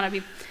really want to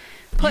be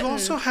putting... You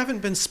also haven't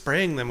been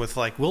spraying them with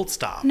like wilt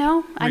stop.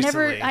 No,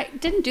 recently. I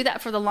didn't do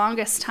that for the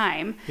longest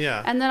time.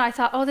 Yeah. And then I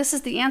thought, oh, this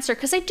is the answer,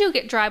 because they do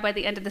get dry by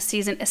the end of the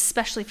season,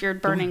 especially if you're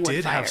burning wood fires.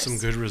 We did have some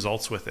good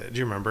results with it. Do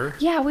you remember?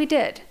 Yeah, we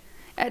did.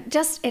 It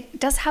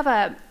does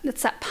have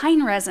it's that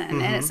pine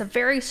resin, and it's a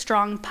very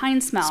strong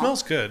pine smell. It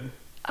smells good.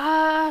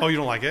 Oh, you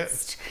don't like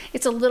it?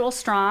 It's a little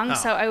strong, Oh.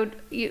 so I would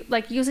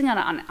like using it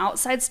on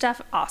outside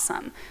stuff.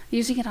 Awesome.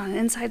 Using it on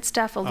inside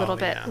stuff, a little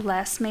bit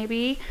less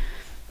maybe.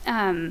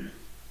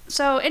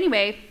 So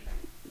anyway,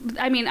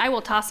 I mean, I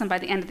will toss them by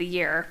the end of the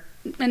year,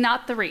 and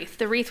not the wreath.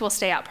 The wreath will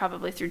stay out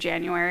probably through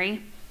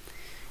January,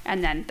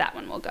 and then that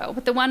one will go.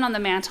 But the one on the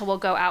mantle will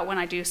go out when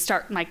I do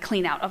start my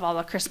clean out of all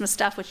the Christmas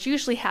stuff, which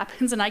usually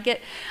happens, and I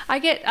get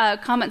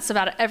comments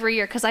about it every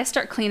year because I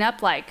start clean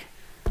up like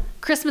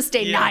Christmas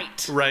Day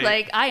night. Right.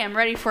 Like, I am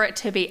ready for it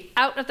to be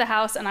out of the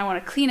house, and I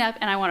want to clean up,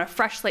 and I want a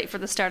fresh slate for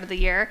the start of the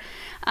year.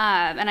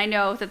 And I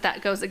know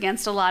that goes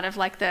against a lot of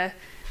like the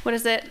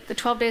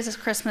 12 days of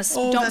Christmas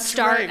don't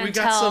start right.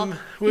 until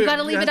you got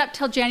to leave it up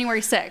till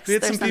January 6th. We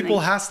had some people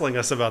hassling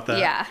us about that.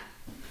 Yeah.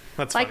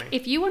 That's like, funny.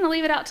 if you want to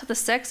leave it out to the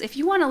 6th, if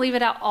you want to leave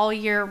it out all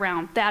year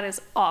round, that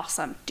is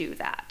awesome. Do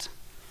that.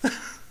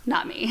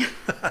 Not me.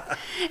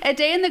 A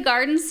Day in the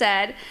Garden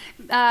said,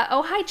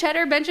 oh, hi,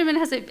 Cheddar. Benjamin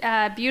has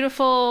a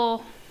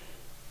beautiful...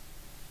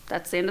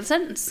 That's the end of the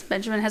sentence.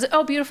 Benjamin has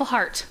a beautiful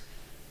heart.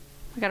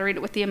 I got to read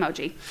it with the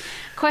emoji.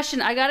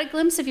 Question, I got a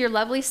glimpse of your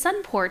lovely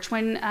sun porch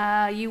when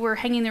you were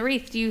hanging the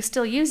wreath. Do you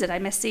still use it? I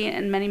must see it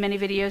in many, many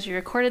videos you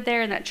recorded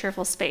there in that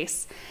cheerful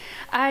space.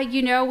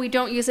 We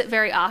don't use it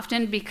very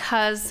often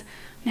because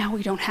now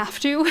we don't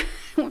have to.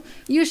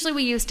 Usually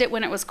we used it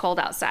when it was cold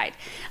outside.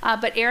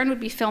 But Aaron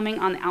would be filming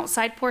on the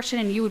outside portion,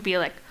 and you would be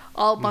like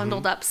all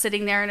bundled up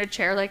sitting there in a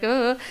chair like,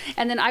 ugh.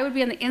 And then I would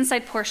be on the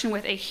inside portion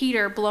with a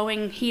heater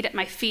blowing heat at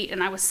my feet,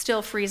 and I was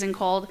still freezing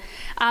cold.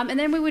 And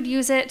then we would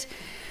use it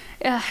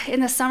in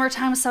the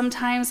summertime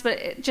sometimes, but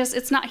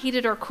it's not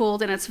heated or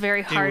cooled, and it's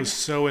very hard. It was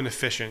so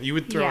inefficient. You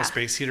would throw a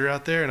space heater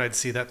out there, and I'd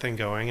see that thing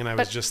going, and I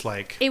was just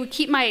like... It would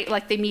keep my,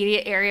 like, the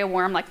immediate area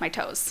warm, like my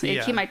toes. It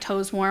would keep my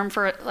toes warm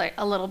for, like,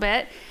 a little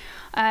bit.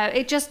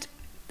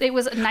 It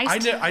was nice.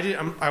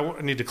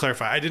 I need to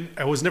clarify.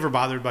 I was never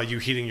bothered by you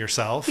heating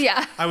yourself.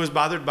 Yeah. I was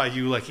bothered by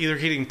you, like, either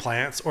heating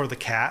plants or the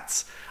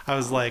cats. I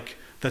was like,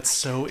 that's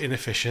so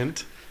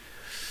inefficient.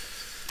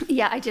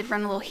 Yeah, I did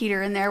run a little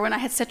heater in there when I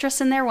had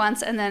citrus in there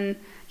once, and then,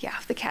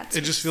 the cats.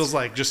 It just feels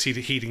like just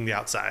heating the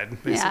outside,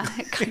 basically. Yeah,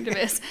 it kind of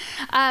is.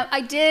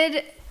 I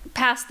did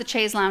pass the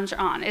chaise lounge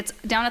on. It's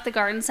down at the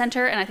garden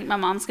center, and I think my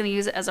mom's going to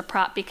use it as a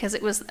prop because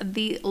it was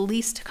the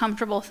least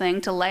comfortable thing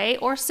to lay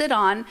or sit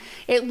on.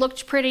 It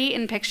looked pretty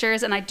in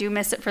pictures, and I do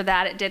miss it for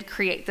that. It did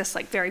create this,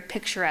 like, very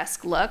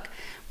picturesque look,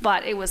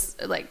 but it was,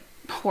 like,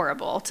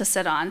 horrible to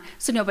sit on,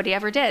 so nobody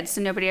ever did,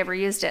 so nobody ever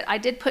used it. I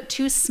did put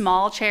 2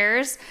 small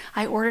chairs.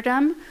 I ordered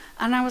them,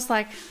 and I was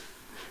like,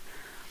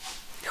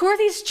 who are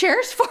these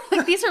chairs for?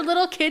 Like, these are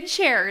little kid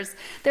chairs.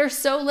 They're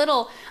so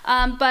little,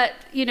 but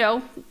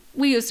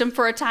we used them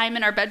for a time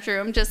in our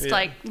bedroom, just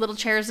like little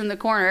chairs in the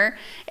corner,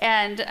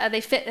 and they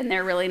fit in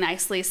there really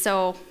nicely.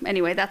 So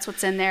anyway, that's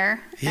what's in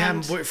there. Yeah,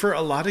 and for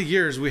a lot of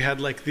years we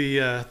had like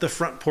the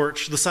front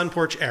porch, the sun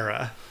porch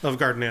era of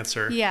Garden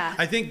Answer. Yeah,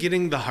 I think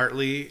getting the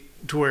Hartley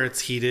to where it's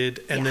heated,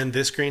 and then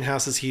this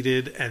greenhouse is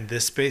heated, and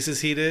this space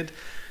is heated.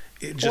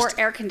 Or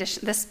air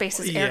conditioned. This space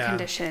is air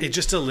conditioned. It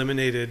just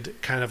eliminated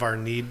kind of our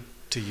need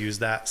to use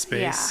that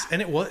space,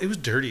 and it was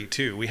dirty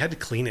too. We had to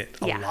clean it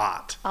a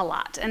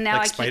lot. And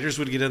now spiders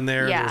would get in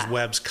there. There was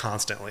webs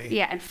constantly.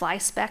 Yeah, and fly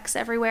specks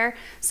everywhere.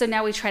 So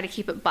now we try to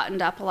keep it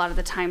buttoned up a lot of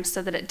the time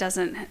so that it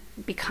doesn't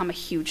become a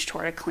huge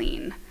chore to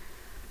clean.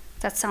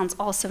 That sounds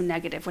also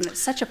negative when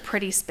it's such a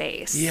pretty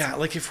space. Yeah,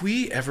 like if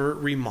we ever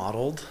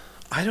remodeled,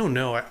 I don't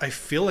know. I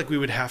feel like we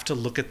would have to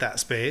look at that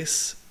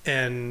space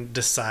and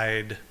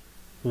decide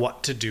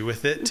what to do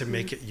with it to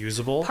make it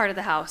usable. Part of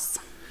the house.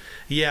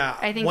 Yeah.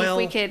 I think if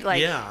we could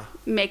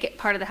make it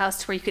part of the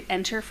house to where you could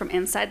enter from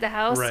inside the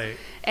house. Right.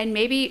 And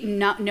maybe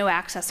no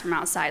access from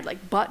outside,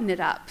 like button it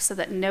up so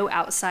that no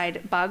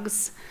outside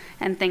bugs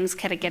and things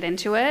kind of get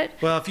into it.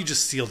 Well, if you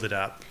just sealed it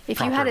up If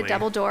properly. you had a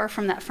double door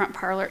from that front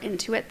parlor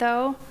into it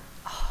though.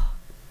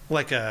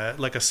 Like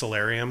a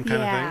solarium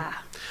kind of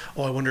thing?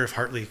 Oh, I wonder if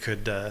Hartley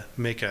could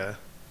make a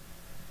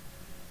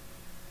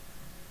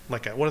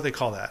what do they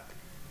call that?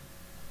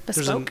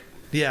 Bespoke?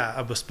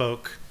 A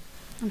bespoke.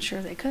 I'm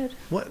sure they could.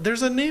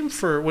 There's a name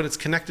for when it's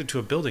connected to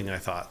a building, I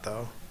thought,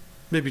 though.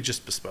 Maybe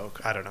just bespoke.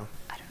 I don't know.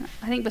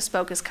 I think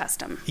bespoke is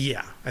custom.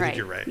 Yeah, I think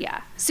you're right.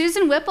 Yeah.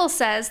 Susan Whipple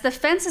says, the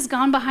fence has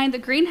gone behind the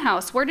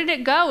greenhouse. Where did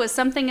it go? Is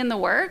something in the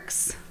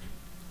works?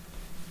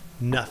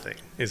 Nothing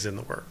is in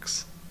the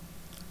works.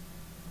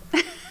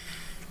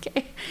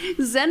 Okay.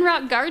 Zen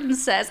Rock Garden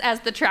says,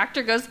 as the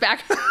tractor goes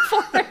back and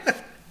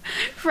forth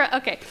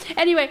Okay.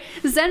 Anyway,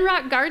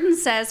 Zenrock Garden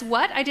says,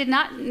 "What? I did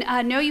not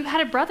know you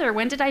had a brother.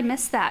 When did I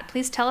miss that?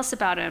 Please tell us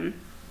about him."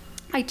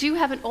 I do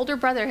have an older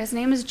brother. His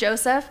name is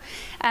Joseph,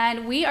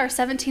 and we are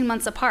 17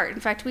 months apart. In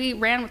fact, we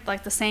ran with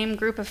like the same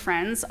group of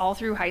friends all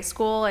through high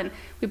school, and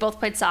we both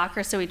played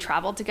soccer, so we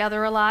traveled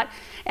together a lot.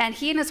 And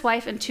he and his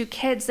wife and 2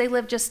 kids, they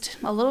live just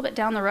a little bit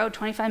down the road,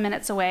 25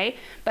 minutes away,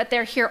 but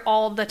they're here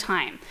all the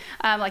time.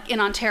 Like in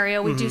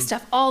Ontario, we do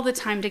stuff all the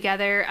time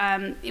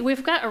together.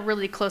 We've got a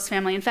really close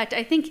family. In fact,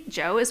 I think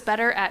Joe is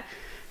better at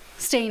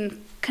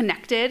staying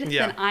connected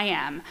than I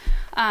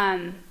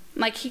am.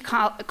 Like he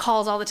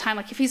calls all the time.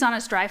 Like if he's on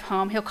his drive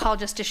home, he'll call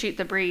just to shoot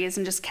the breeze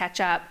and just catch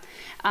up.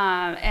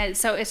 And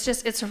so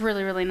it's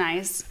really, really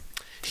nice.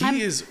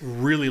 He is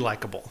really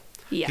likable.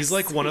 Yes, he's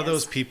like one of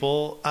those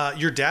people.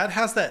 Your dad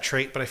has that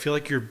trait, but I feel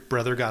like your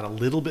brother got a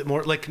little bit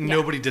more. Like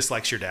nobody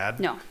dislikes your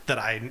dad that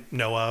I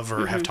know of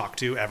or have talked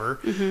to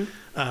ever.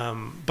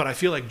 But I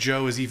feel like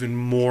Joe is even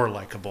more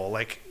likable.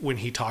 Like when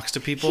he talks to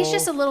people, he's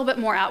just a little bit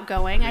more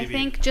outgoing. I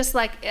think just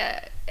like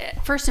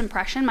first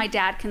impression, my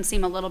dad can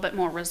seem a little bit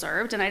more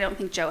reserved, and I don't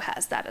think Joe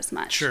has that as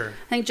much. Sure.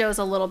 I think Joe's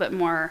a little bit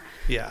more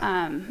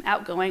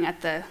outgoing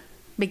at the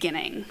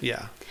beginning.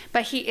 Yeah.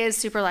 But he is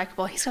super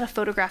likable. He's got a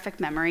photographic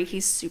memory.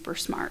 He's super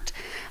smart.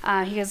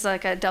 He has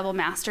like a double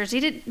master's. He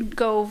didn't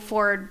go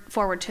forward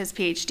to his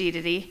PhD,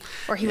 did he?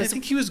 Or he was. I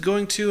think he was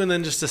going to, and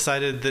then just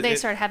decided that they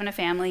started having a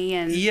family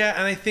and. Yeah,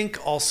 and I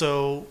think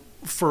also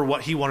for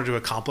what he wanted to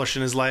accomplish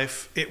in his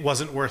life, it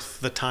wasn't worth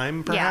the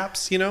time,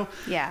 perhaps, you know?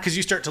 Yeah. Because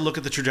you start to look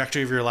at the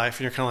trajectory of your life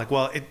and you're kind of like,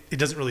 well, it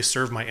doesn't really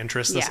serve my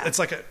interests. Yeah. It's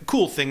like a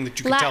cool thing that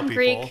you can Latin, tell people.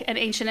 Greek, and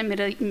ancient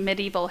and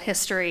medieval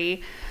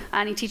history.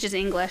 And he teaches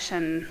English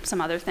and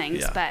some other things.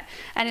 Yeah.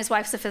 And his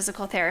wife's a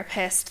physical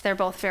therapist. They're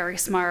both very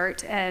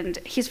smart. And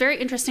he's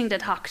very interesting to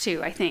talk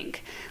to, I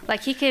think.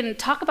 Like he can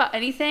talk about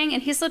anything.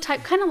 And he's the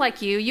type, kind of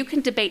like you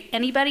can debate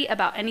anybody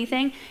about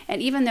anything.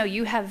 And even though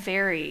you have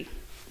very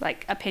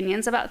like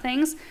opinions about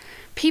things,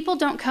 people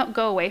don't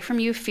go away from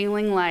you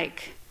feeling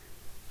like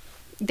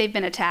they've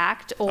been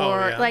attacked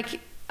or like,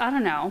 I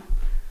don't know.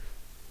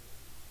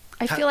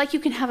 I feel like you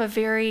can have a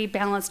very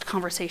balanced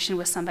conversation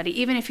with somebody,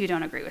 even if you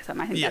don't agree with them.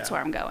 I think that's where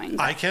I'm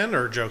going. I can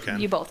or Joe can?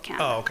 You both can.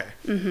 Oh, okay.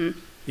 Mm-hmm.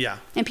 Yeah.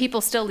 And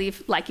people still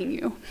leave liking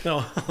you.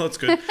 Oh, that's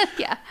good.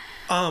 Yeah.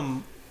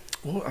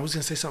 Well, I was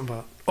going to say something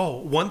about... Oh,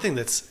 one thing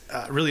that's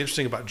really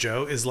interesting about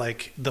Joe is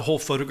like the whole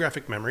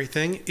photographic memory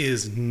thing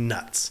is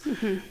nuts.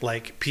 Mm-hmm.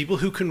 Like people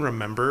who can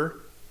remember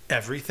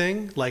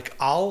everything. Like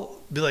I'll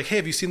be like, hey,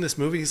 have you seen this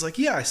movie? He's like,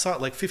 yeah, I saw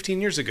it like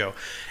 15 years ago.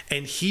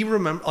 And he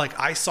like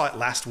I saw it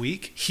last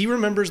week. He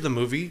remembers the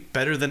movie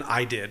better than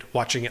I did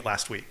watching it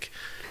last week.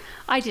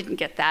 I didn't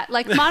get that.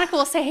 Like Monica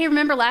will say, hey,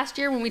 remember last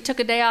year when we took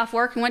a day off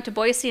work and went to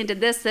Boise and did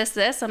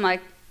this? I'm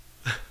like...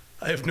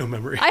 I have no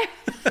memory. I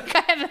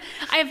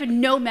have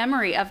no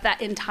memory of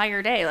that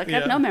entire day. Like I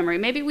have no memory.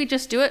 Maybe we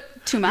just do it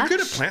too much. You're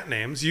good at plant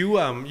names. You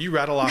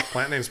rattle off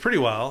plant names pretty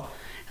well.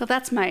 Well,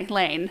 that's my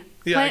lane.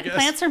 Yeah, I guess.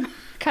 Plants are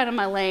kind of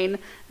my lane,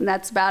 and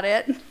that's about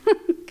it.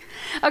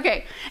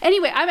 Okay.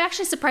 Anyway, I'm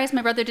actually surprised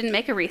my brother didn't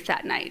make a wreath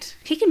that night.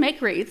 He can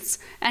make wreaths,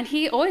 and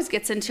he always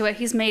gets into it.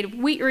 He's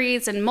made wheat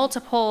wreaths and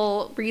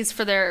multiple wreaths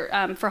for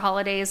their for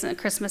holidays and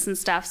Christmas and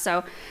stuff.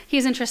 So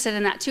he's interested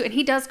in that too, and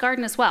he does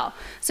garden as well.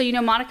 So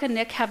Monica and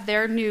Nick have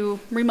their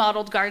new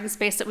remodeled garden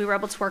space that we were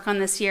able to work on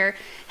this year.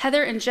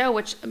 Heather and Joe,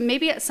 which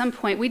maybe at some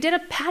point we did a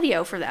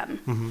patio for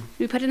them. Mm-hmm.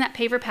 We put in that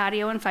paver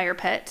patio and fire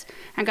pit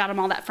and got them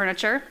all that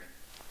furniture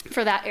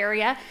for that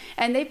area,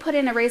 and they put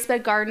in a raised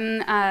bed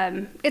garden.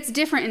 It's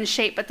different in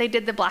shape, but they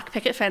did the black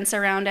picket fence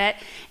around it,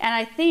 and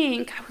I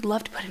think I would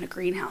love to put in a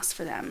greenhouse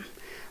for them,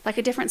 like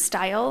a different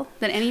style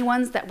than any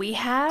ones that we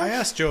have. I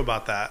asked Joe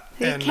about that.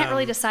 They can't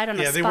really decide on a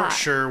spot. Yeah, they weren't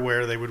sure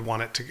where they would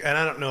want it to, and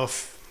I don't know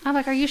if... I'm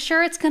like, are you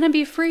sure it's going to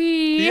be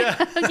free?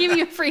 Yeah. I'll give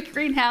you a free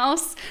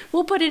greenhouse.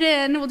 We'll put it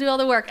in, we'll do all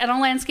the work, and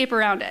I'll landscape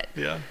around it.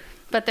 Yeah.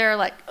 But they're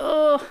like,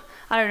 oh,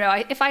 I don't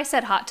know. If I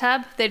said hot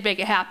tub, they'd make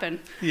it happen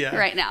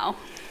right now.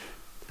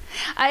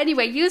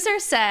 Anyway, user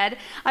said,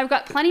 I've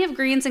got plenty of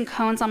greens and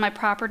cones on my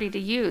property to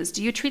use.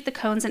 Do you treat the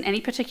cones in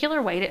any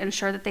particular way to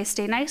ensure that they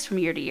stay nice from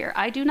year to year?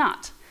 I do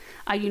not.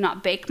 I do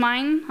not bake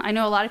mine. I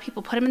know a lot of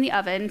people put them in the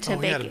oven to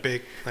bake. To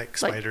bake like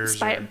spiders.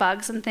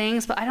 Bugs and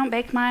things, but I don't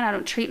bake mine. I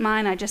don't treat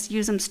mine. I just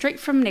use them straight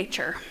from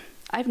nature.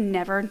 I've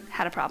never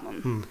had a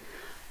problem.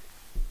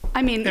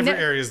 I mean... Every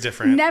area is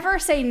different. Never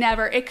say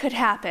never. It could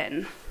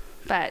happen.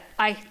 But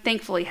I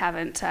thankfully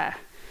haven't...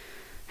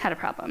 had a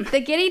problem.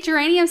 The Giddy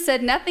Geranium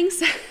said, nothing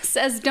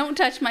says don't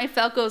touch my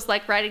Felcos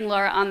like writing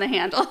Laura on the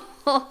handle.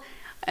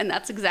 And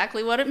that's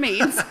exactly what it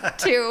means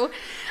too.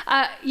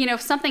 If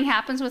something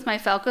happens with my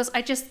Felcos,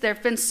 there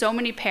have been so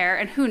many pair,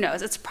 and who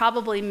knows, it's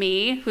probably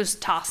me who's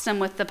tossed them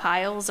with the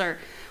piles or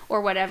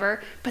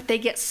whatever, but they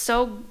get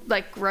so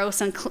like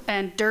gross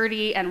and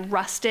dirty and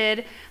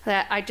rusted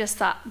that I just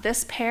thought,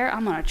 this pair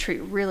I'm gonna treat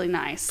really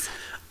nice.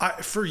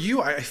 For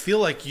you, I feel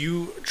like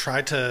you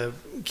try to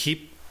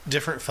keep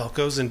different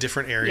Felcos in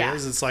different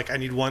areas. It's like I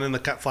need one in the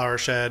cut flower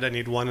shed, I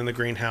need one in the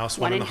greenhouse,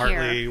 one in the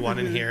Hartley, one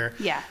in here.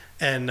 Yeah.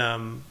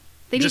 And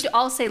They need to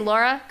all say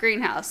Laura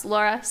Greenhouse,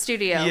 Laura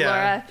Studio,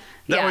 Laura.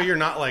 That way you're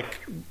not like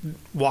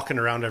walking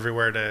around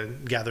everywhere to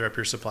gather up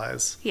your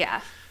supplies.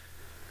 Yeah.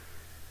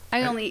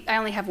 I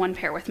only have one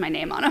pair with my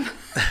name on them,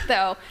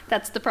 though.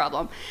 That's the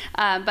problem.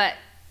 But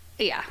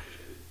yeah.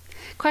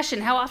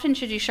 Question, how often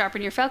should you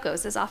sharpen your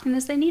Felcos? As often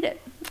as they need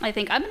it. I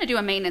think I'm going to do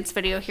a maintenance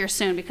video here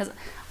soon because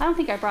I don't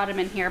think I brought them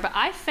in here, but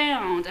I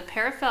found a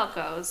pair of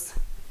Felcos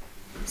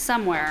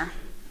somewhere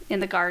in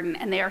the garden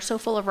and they are so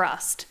full of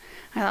rust.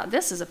 I thought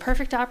this is a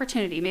perfect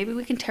opportunity. Maybe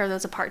we can tear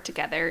those apart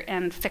together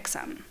and fix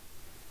them.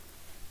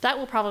 That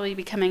will probably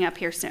be coming up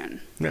here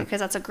soon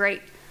because that's a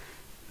great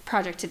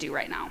project to do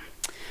right now.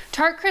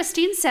 Tart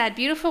Christine said,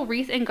 beautiful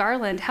wreath and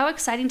garland. How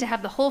exciting to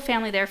have the whole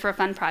family there for a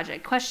fun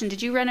project. Question,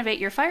 did you renovate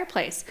your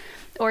fireplace?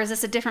 Or is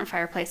this a different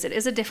fireplace? It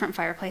is a different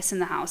fireplace in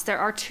the house. There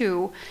are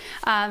two.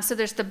 So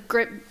there's the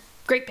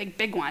great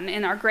big one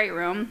in our great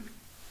room.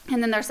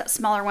 And then there's that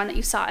smaller one that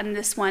you saw in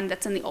this one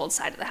that's in the old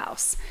side of the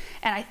house.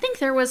 And I think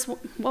there was,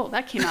 whoa,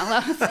 that came out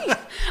loud.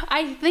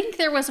 I think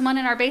there was one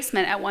in our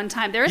basement at one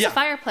time. There is a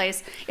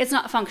fireplace. It's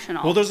not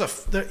functional. Well, there's a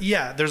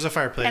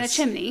fireplace. And a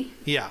chimney.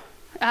 Yeah.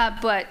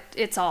 But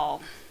it's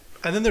all.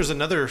 And then there's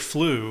another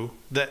flue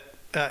that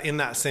in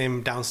that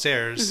same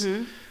downstairs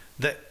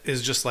that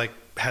is just like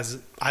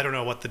I don't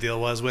know what the deal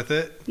was with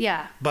it.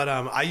 Yeah. But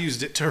I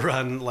used it to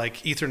run like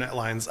Ethernet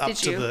lines up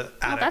to the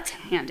attic. Oh, that's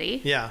handy.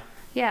 Yeah.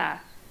 Yeah.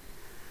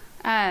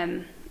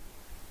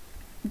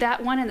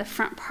 That one in the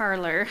front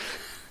parlor,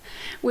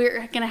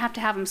 we're gonna have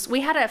to have them.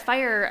 We had a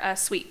fire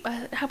sweep.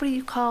 How do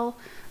you call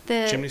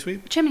the chimney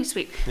sweep? Chimney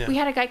sweep. Yeah. We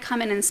had a guy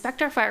come in and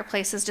inspect our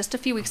fireplaces just a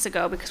few weeks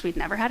ago because we'd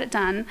never had it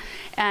done,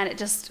 and it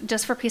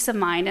just for peace of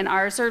mind. And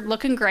ours are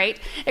looking great,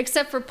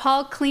 except for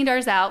Paul cleaned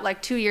ours out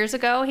like 2 years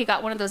ago. He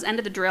got one of those end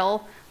of the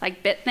drill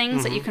like bit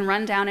things that you can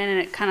run down in, and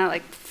it kind of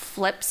like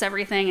flips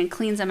everything and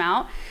cleans them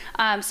out.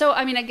 So,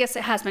 I mean, I guess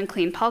it has been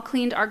cleaned. Paul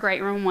cleaned our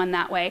great room one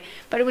that way.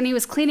 But when he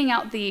was cleaning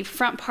out the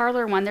front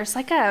parlor one, there's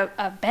like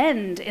a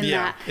bend in that.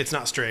 Yeah, it's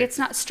not straight. It's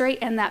not straight,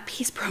 and that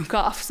piece broke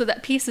off. So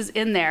that piece is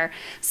in there.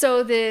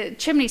 So the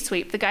chimney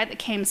sweep, the guy that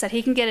came said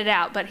he can get it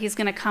out, but he's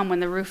going to come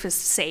when the roof is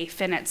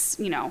safe and it's,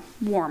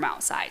 warm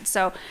outside.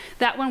 So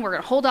that one we're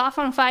going to hold off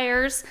on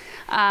fires.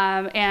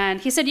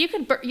 And he said you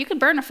could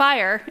burn a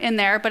fire in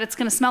there, but it's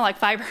going to smell like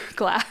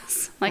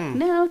fiberglass. Like,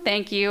 no,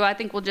 thank you. I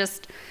think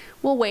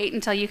we'll wait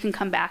until you can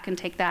come back and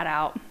take that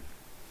out.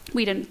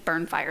 We didn't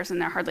burn fires in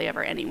there hardly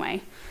ever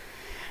anyway.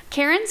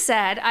 Karen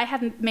said, I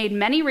have made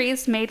many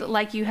wreaths made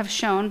like you have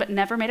shown, but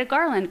never made a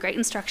garland. Great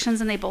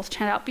instructions, and they both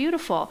turned out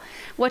beautiful.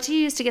 What do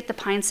you use to get the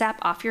pine sap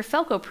off your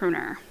Felco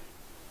pruner?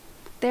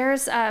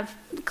 There's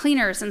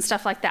cleaners and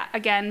stuff like that.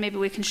 Again, maybe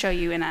we can show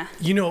you in a...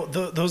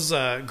 those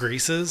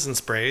greases and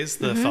sprays,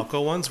 the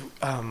Felco ones,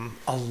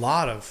 a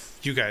lot of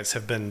you guys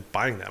have been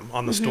buying them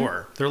on the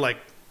store. They're like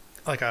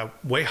a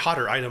way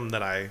hotter item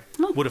than I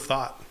would have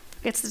thought.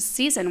 It's the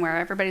season where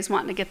everybody's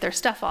wanting to get their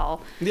stuff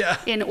all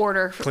in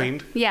order.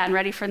 Cleaned. Yeah, and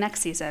ready for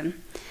next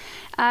season.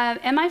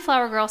 MI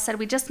Flower Girl said,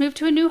 we just moved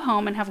to a new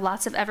home and have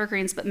lots of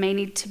evergreens, but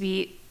many need to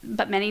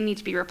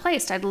be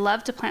replaced. I'd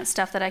love to plant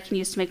stuff that I can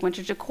use to make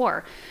winter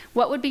decor.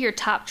 What would be your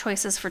top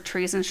choices for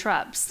trees and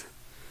shrubs?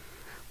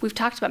 We've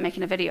talked about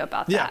making a video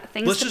about that.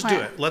 Let's just do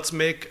it. Let's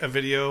make a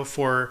video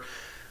for,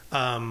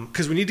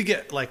 because we need to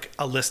get like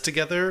a list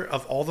together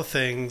of all the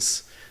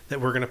things that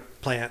we're going to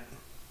plant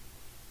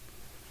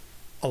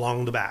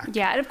along the back.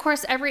 Yeah, and of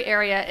course, every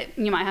area,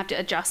 you might have to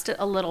adjust it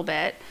a little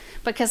bit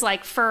because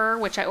like fir,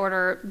 which I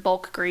order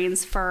bulk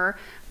greens fir,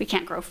 we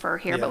can't grow fir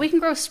here, but we can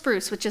grow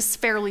spruce, which is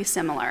fairly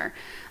similar.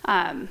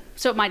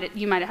 So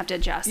you might have to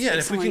adjust. Yeah, and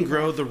if we can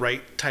grow the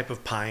right type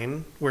of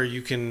pine, where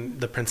you can,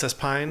 the princess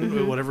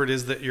pine, whatever it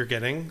is that you're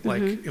getting,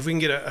 like if we can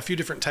get a few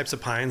different types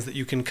of pines that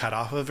you can cut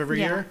off of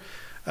every year,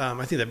 I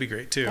think that'd be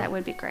great too. That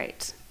would be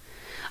great.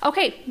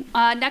 Okay,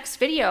 next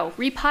video,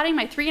 repotting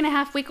my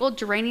 3.5-week-old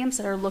geraniums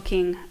that are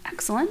looking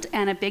excellent,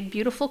 and a big,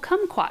 beautiful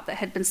kumquat that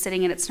had been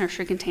sitting in its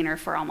nursery container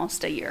for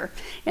almost a year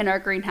in our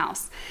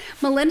greenhouse.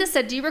 Melinda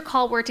said, do you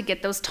recall where to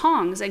get those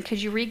tongs, and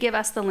could you re-give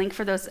us the link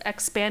for those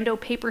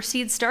Expando paper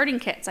seed starting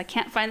kits? I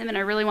can't find them, and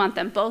I really want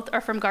them. Both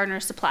are from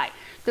Gardener's Supply.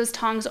 Those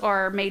tongs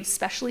are made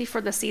specially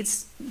for the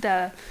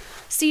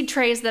seed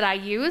trays that I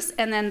use,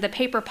 and then the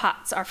paper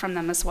pots are from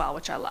them as well,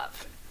 which I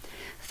love.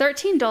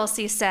 13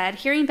 Dulcie said,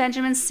 hearing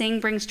Benjamin sing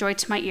brings joy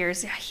to my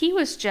ears. He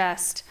was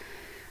just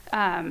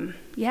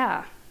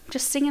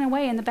singing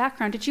away in the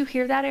background. Did you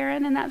hear that,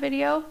 Aaron, in that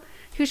video?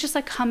 He was just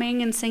like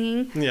humming and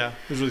singing. Yeah,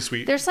 it was really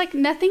sweet. There's like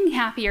nothing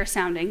happier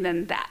sounding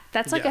than that.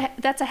 That's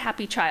like that's a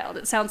happy child.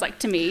 It sounds like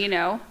to me,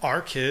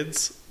 Our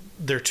kids,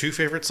 their two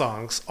favorite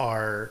songs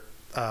are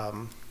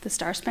the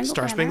Star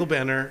Spangled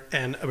Banner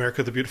and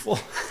America the Beautiful.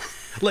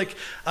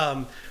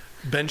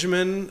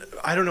 Benjamin,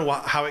 I don't know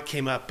how it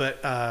came up,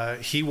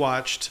 but he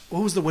watched,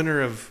 what was the winner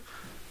of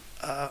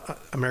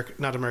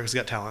not America's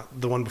Got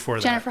Talent, the one before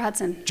that? Jennifer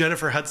Hudson.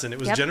 Jennifer Hudson. It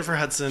was Jennifer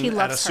Hudson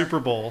at a Super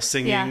Bowl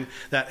singing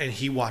that, and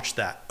he watched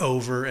that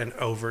over and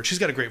over. She's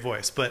got a great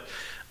voice, but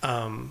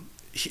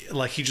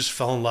he just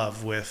fell in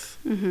love with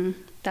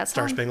that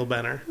Star Spangled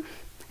Banner.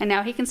 And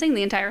now he can sing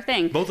the entire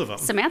thing. Both of them.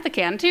 Samantha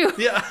can too.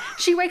 Yeah.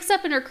 She wakes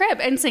up in her crib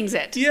and sings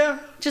it. Yeah.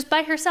 Just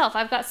by herself.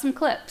 I've got some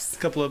clips. A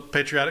couple of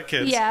patriotic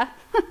kids. Yeah.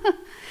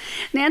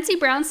 Nancy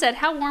Brown said,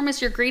 how warm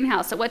is your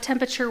greenhouse? At what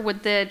temperature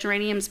would the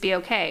geraniums be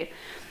okay?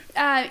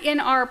 In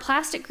our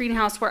plastic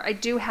greenhouse where I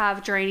do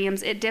have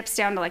geraniums, it dips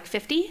down to like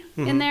 50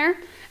 in there.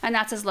 And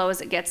that's as low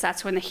as it gets.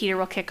 That's when the heater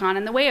will kick on.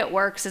 And the way it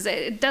works is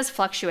it does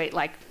fluctuate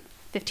like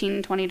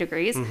 15, 20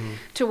 degrees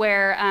to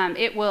where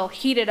it will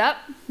heat it up,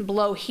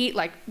 blow heat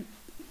like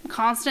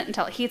constant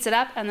until it heats it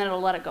up, and then it'll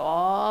let it go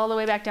all the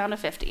way back down to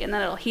 50, and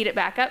then it'll heat it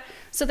back up.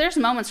 So there's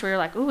moments where you're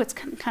like, ooh, it's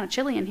kind of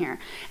chilly in here.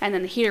 And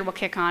then the heater will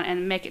kick on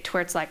and make it to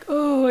where it's like,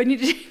 oh, I need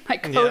to take my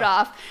coat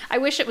off. I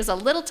wish it was a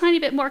little tiny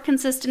bit more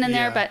consistent in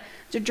there, but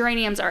the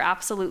geraniums are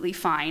absolutely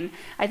fine.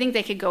 I think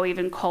they could go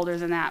even colder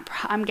than that.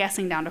 I'm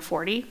guessing down to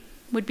 40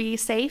 would be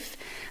safe.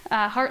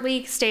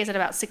 Hartley stays at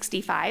about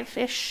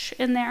 65-ish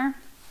in there,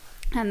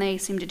 and they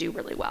seem to do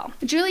really well.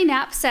 Julie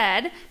Knapp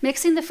said,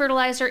 mixing the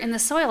fertilizer in the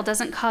soil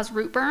doesn't cause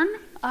root burn.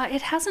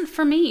 It hasn't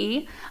for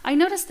me. I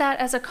noticed that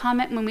as a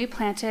comment when we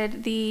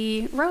planted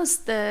the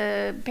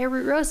bare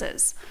root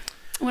roses.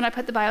 When I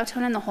put the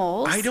biotone in the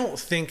holes. I don't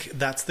think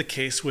that's the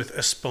case with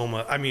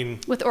Espoma. I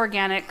mean, with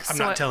organic I'm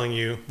not telling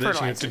you that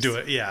you have to do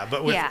it. Yeah,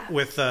 but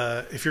with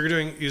if you're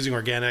using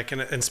organic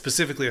and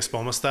specifically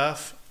Espoma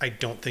stuff, I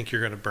don't think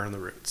you're going to burn the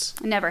roots.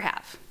 I never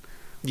have.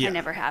 Yeah. I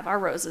never have. Our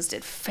roses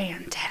did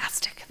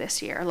fantastic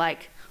this year.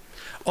 Like,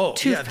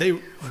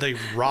 they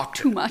rocked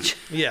too much.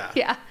 Yeah.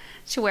 Yeah.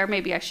 To where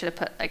maybe I should have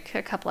put like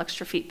a couple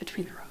extra feet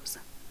between the rows.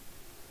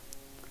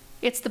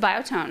 It's the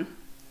biotone.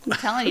 I'm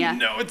telling you.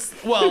 No,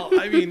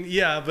 I mean,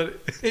 yeah,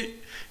 but you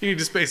need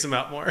to space them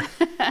out more.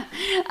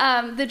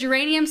 The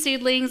geranium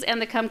seedlings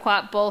and the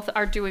kumquat both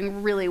are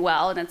doing really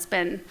well, and it's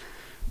been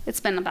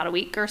about a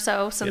week or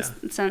so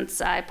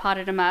since I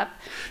potted them up.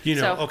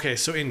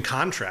 So in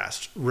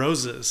contrast,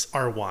 roses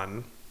are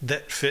one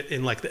that fit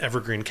in like the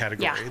evergreen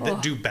category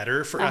that do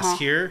better for us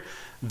here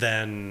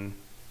than,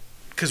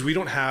 because we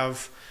don't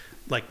have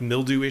like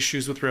mildew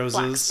issues with roses.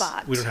 Black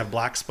spot. We don't have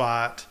black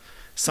spot.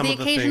 Some the of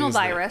the occasional things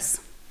virus.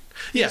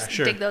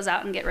 Sure. Dig those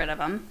out and get rid of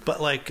them.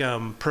 But like,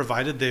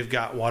 provided they've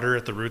got water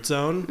at the root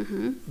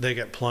zone, they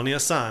get plenty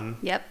of sun.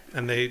 Yep.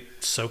 And they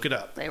soak it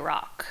up. They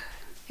rock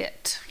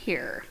it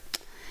here.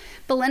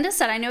 Belinda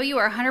said, I know you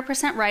are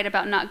 100% right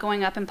about not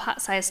going up in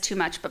pot size too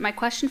much, but my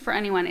question for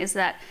anyone is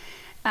that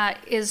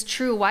is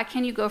true. Why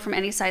can't you go from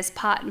any size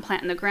pot and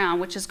plant in the ground,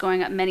 which is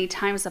going up many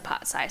times the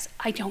pot size?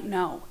 I don't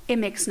know. It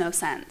makes no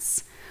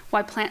sense.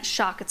 Why plants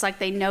shock? It's like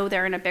they know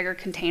they're in a bigger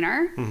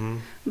container,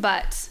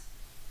 but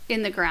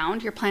in the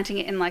ground, you're planting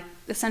it in like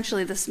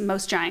essentially this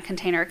most giant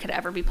container it could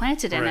ever be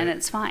planted in, and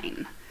it's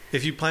fine.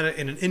 If you plant it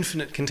in an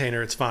infinite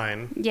container, it's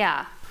fine.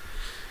 Yeah.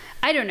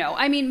 I don't know.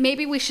 I mean,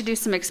 maybe we should do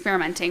some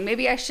experimenting.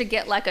 Maybe I should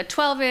get like a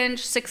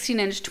 12-inch,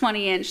 16-inch,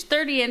 20-inch,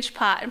 30-inch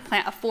pot and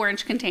plant a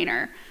 4-inch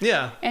container.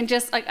 Yeah. And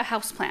just like a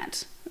house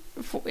plant,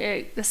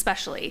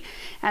 especially,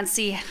 and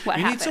see what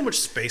happens. You need so much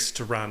space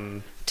to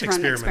run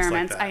experiments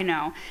like that. I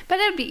know. But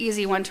it would be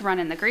easy one to run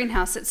in the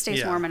greenhouse. It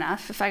stays warm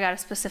enough. If I got a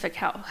specific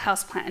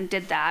house plant and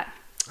did that.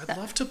 I'd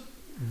love to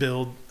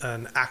build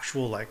an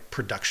actual like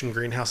production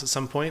greenhouse at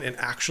some point and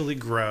actually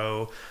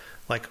grow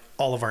like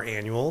all of our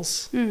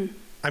annuals.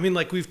 I mean,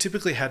 like we've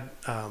typically had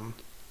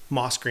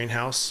Moss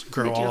Greenhouse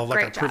grow all of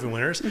like our proven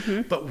winners,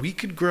 but we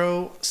could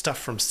grow stuff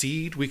from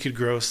seed. We could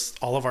grow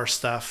all of our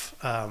stuff,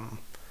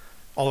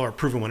 all of our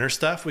proven winner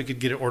stuff. We could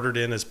get it ordered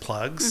in as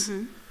plugs.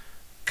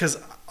 Because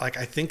like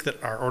I think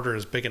that our order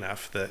is big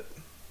enough that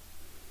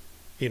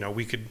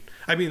we could.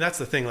 I mean, that's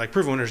the thing. Like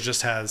Proven Winners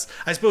just has.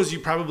 I suppose you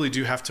probably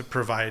do have to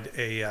provide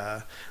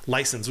a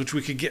license, which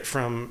we could get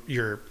from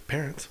your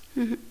parents.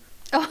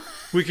 Oh.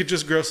 We could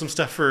just grow some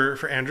stuff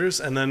for Andrews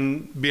and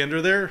then be under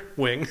their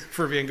wing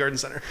for VN Garden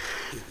Center.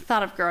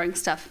 Thought of growing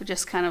stuff,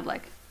 just kind of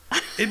like.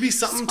 It'd be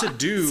something to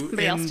do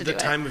in the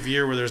time of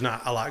year where there's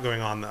not a lot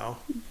going on, though.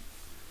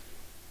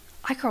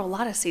 I grow a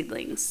lot of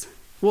seedlings.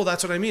 Well,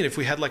 that's what I mean. If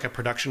we had like a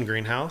production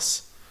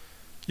greenhouse,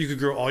 you could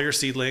grow all your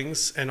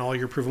seedlings and all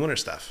your Proven Winner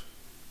stuff.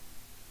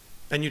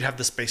 And you'd have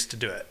the space to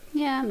do it.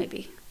 Yeah,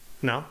 maybe.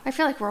 No? I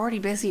feel like we're already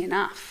busy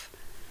enough.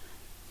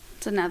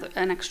 It's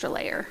an extra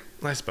layer.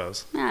 I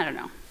suppose. I don't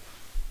know.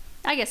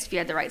 I guess if you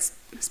had the right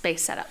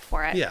space set up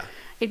for it. Yeah.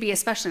 It'd be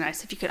especially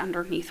nice if you could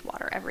underneath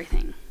water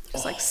everything.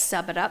 Just like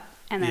sub it up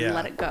and then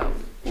let it go.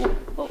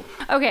 Ooh.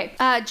 Okay.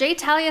 Jay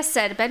Talia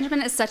said,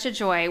 Benjamin is such a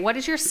joy. What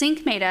is your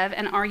sink made of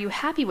and are you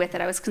happy with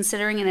it? I was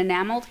considering an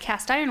enameled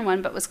cast iron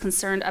one, but was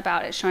concerned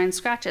about it showing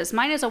scratches.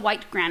 Mine is a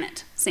white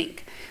granite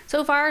sink.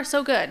 So far,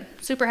 so good.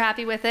 Super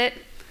happy with it.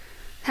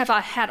 Have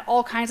had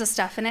all kinds of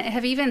stuff in it.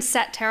 Have even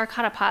set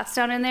terracotta pots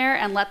down in there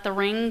and let the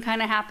ring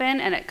kind of happen,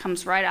 and it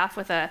comes right off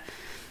with a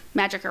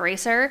magic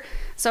eraser.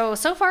 So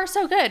far,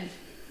 so good.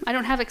 I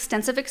don't have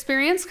extensive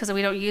experience because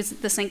we don't use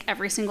the sink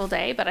every single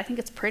day, but I think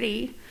it's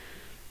pretty,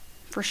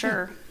 for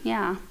sure.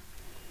 Yeah.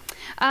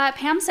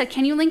 Pam said,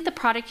 can you link the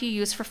product you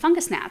use for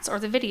fungus gnats or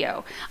the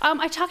video?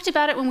 I talked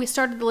about it when we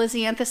started the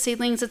Lisianthus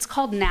seedlings. It's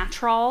called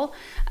Natural,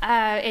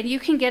 and you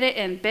can get it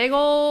in big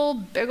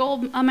old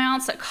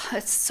amounts.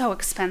 It's so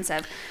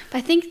expensive. But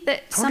I think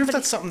that I wonder if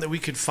that's something that we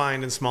could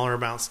find in smaller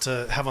amounts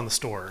to have on the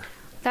store.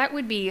 That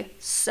would be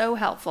so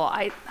helpful.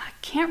 I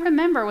can't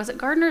remember. Was it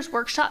Gardener's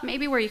Workshop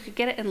maybe, where you could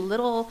get it in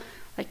little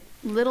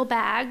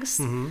bags?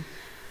 Mm-hmm.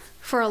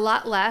 For a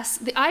lot less.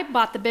 I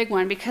bought the big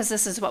one because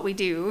this is what we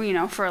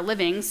do, for a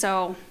living.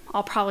 So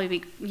I'll probably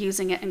be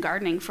using it in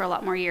gardening for a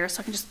lot more years.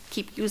 So I can just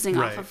keep using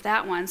off of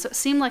that one. So it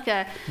seemed like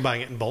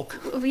buying it in bulk.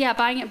 Yeah,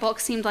 buying it in bulk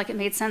seemed like it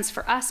made sense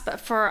for us.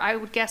 But for, I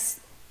would guess,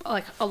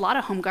 like a lot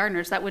of home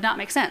gardeners, that would not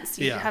make sense.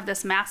 You have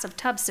this massive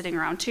tub sitting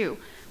around too,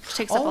 which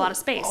takes up a lot of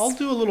space. I'll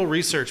do a little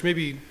research.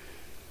 Maybe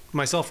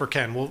myself or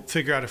Ken, we'll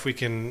figure out if we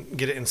can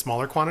get it in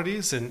smaller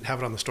quantities and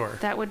have it on the store.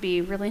 That would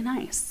be really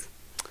nice.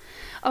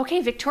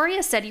 Okay,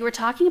 Victoria said, you were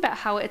talking about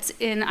how it's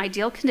in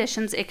ideal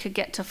conditions it could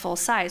get to full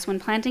size. When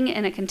planting it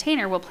in a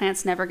container, will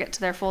plants never get to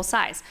their full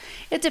size?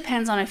 It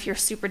depends on if you're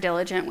super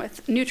diligent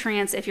with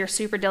nutrients, if you're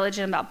super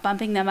diligent about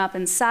bumping them up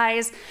in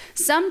size.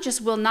 Some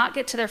just will not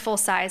get to their full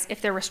size if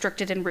they're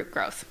restricted in root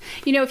growth.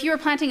 If you were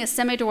planting a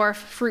semi-dwarf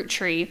fruit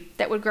tree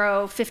that would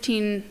grow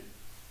 15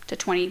 to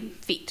 20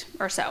 feet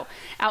or so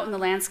out in the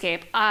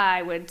landscape,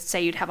 I would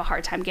say you'd have a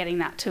hard time getting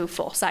that to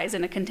full size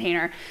in a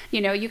container.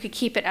 You could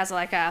keep it as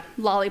like a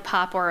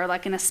lollipop or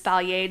like an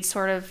espalier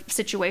sort of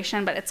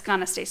situation, but it's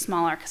gonna stay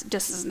smaller because it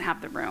just doesn't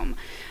have the room.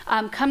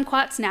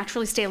 Kumquats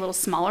naturally stay a little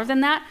smaller than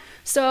that.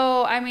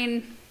 So,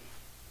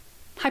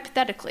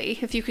 hypothetically,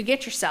 if you could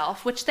get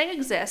yourself, which they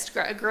exist,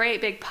 a great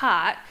big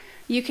pot,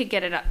 you could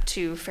get it up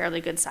to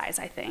fairly good size,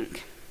 I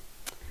think.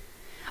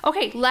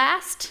 Okay,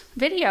 last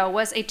video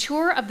was a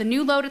tour of the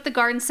new load at the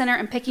garden center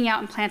and picking out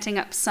and planting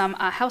up some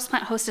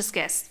houseplant hostess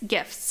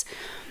gifts.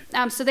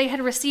 So they had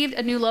received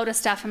a new load of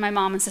stuff, and my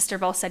mom and sister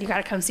both said, you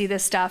gotta come see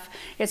this stuff.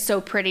 It's so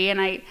pretty,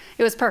 and it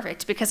was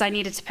perfect because I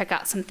needed to pick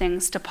out some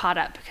things to pot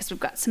up because we've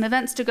got some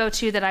events to go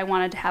to that I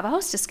wanted to have a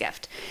hostess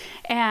gift.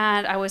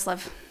 And I always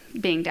love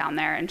being down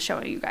there and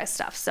showing you guys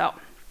stuff, so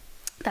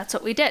that's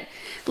what we did.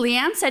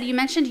 Leanne said, you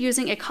mentioned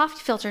using a coffee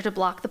filter to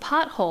block the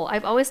pot hole.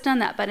 I've always done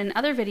that, but in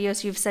other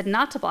videos you've said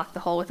not to block the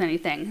hole with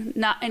anything,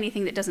 not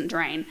anything that doesn't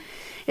drain.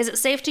 Is it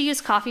safe to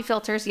use coffee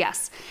filters?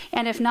 Yes.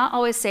 And if not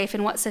always safe,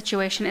 in what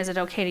situation is it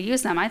okay to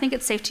use them? I think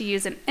it's safe to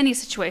use in any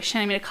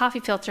situation. A coffee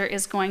filter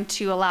is going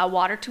to allow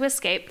water to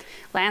escape.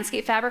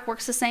 Landscape fabric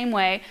works the same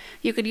way.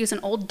 You could use an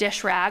old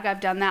dish rag.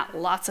 I've done that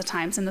lots of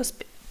times in those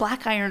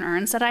black iron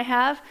urns that I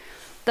have.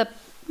 The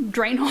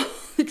drain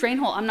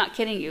hole, I'm not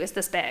kidding you, is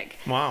this big.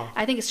 Wow.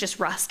 I think it's just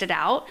rusted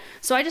out.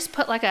 So I just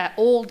put like an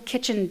old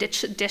kitchen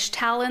dish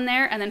towel in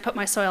there and then put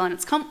my soil in.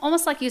 It's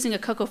almost like using a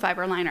cocoa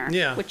fiber liner,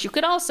 which you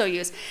could also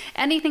use.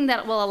 Anything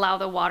that will allow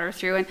the water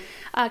through.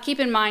 And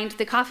keep in mind,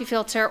 the coffee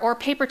filter or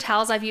paper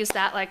towels, I've used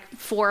that, like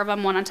 4 of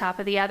them, one on top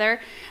of the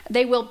other.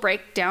 They will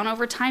break down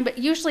over time, but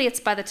usually it's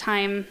by the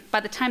time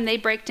they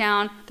break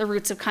down, the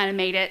roots have kind of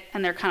made it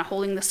and they're kind of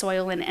holding the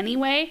soil in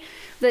anyway.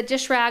 The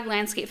dish rag,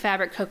 landscape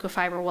fabric, cocoa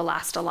fiber will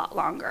last a lot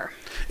longer.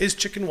 Is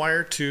chicken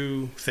wire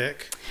too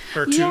thick?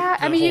 Or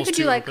you could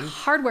do like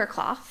hardware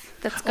cloth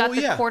that's got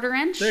the 1/4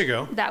 inch. There you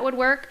go. That would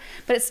work,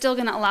 but it's still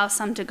gonna allow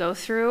some to go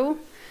through.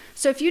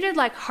 So if you did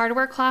like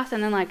hardware cloth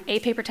and then like a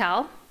paper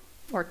towel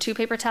or 2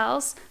 paper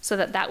towels so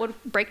that would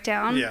break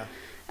down. Yeah.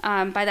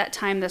 By that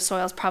time the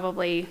soil's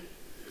probably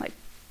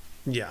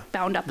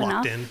bound up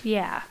locked enough. In.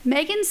 Yeah.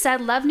 Megan said,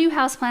 love new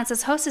houseplants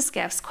as hostess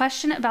gifts.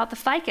 Question about the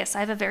ficus.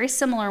 I have a very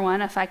similar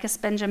one, a ficus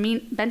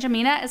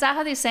benjamina. Is that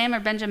how they say them, or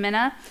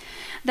benjamina?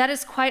 That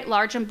is quite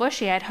large and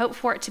bushy. I'd hope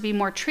for it to be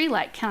more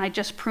tree-like. Can I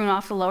just prune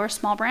off the lower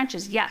small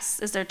branches?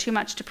 Yes. Is there too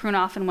much to prune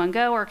off in one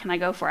go, or can I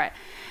go for it?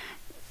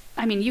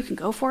 You can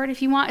go for it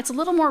if you want. It's a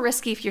little more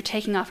risky if you're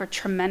taking off a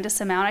tremendous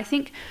amount. I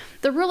think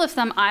the rule of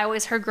thumb I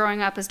always heard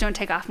growing up is don't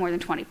take off more than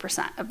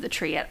 20% of the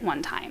tree at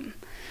one time.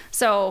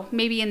 So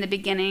maybe in the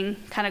beginning,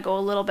 kind of go a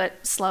little bit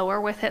slower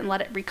with it and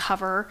let it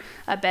recover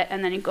a bit,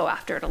 and then you go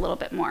after it a little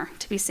bit more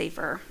to be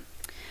safer.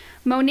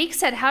 Monique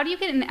said, how do you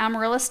get an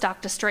amaryllis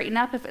stalk to straighten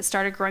up if it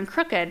started growing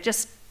crooked?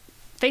 Just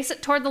face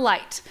it toward the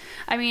light.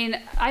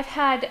 I've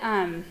had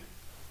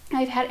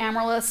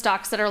amaryllis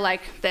stalks that are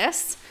like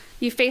this.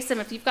 You face them,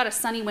 if you've got a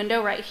sunny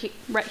window right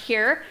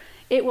here,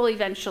 it will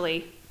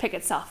eventually pick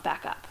itself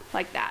back up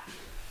like that.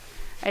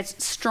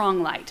 It's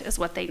strong light is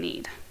what they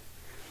need.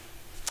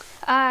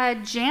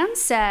 Jan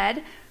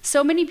said,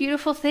 so many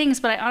beautiful things,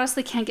 but I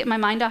honestly can't get my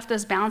mind off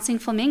those bouncing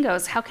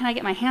flamingos. How can I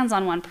get my hands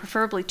on one,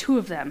 preferably 2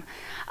 of them?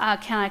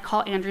 Can I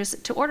call Andrews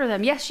to order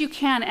them? Yes, you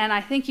can, and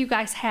I think you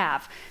guys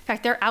have. In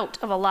fact, they're out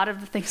of a lot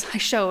of the things I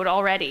showed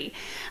already.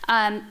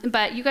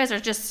 But you guys are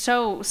just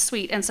so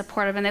sweet and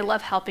supportive, and they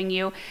love helping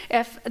you.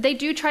 If they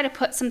do try to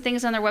put some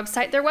things on their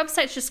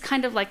website's just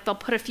kind of like they'll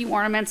put a few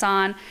ornaments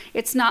on.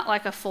 It's not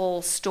like a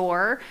full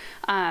store.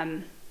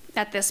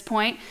 At this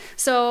point.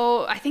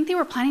 So I think they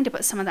were planning to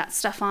put some of that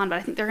stuff on, but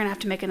I think they're going to have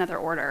to make another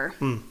order.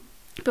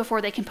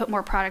 before they can put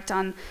more product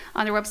on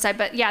their website.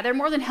 But yeah, they're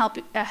more than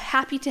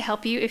happy to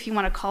help you if you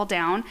want to call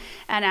down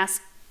and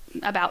ask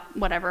about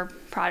whatever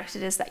product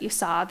it is that you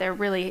saw. They're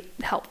really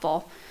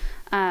helpful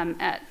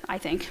at, I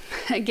think,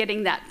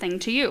 getting that thing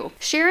to you.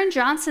 Sharon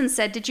Johnson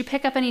said, did you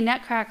pick up any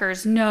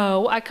nutcrackers?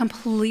 No, I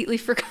completely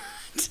forgot.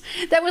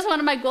 That was one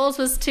of my goals,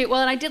 was to,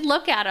 well, and I did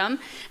look at them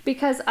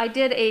because I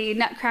did a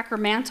nutcracker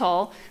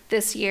mantle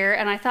this year,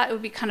 and I thought it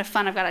would be kind of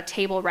fun. I've got a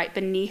table right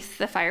beneath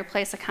the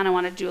fireplace. I kind of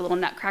want to do a little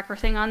nutcracker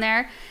thing on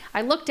there.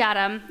 I looked at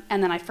them,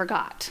 and then I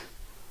forgot.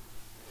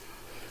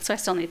 So I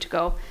still need to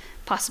go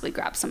possibly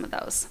grab some of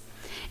those.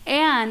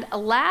 And a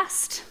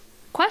last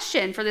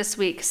question for this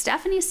week.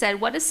 Stephanie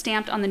said, what is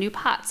stamped on the new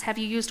pots? Have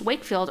you used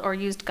Wakefield or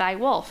used Guy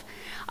Wolf?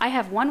 I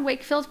have one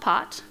Wakefield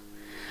pot.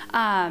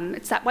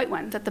 It's that white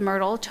one that the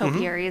myrtle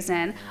topiary is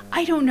in.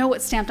 I don't know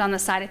what's stamped on the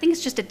side. I think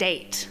it's just a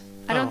date.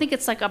 I don't think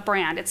it's like a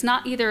brand. It's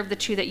not either of the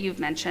two that you've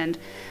mentioned,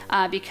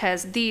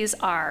 because these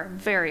are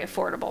very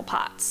affordable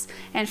pots.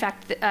 In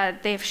fact,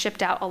 they've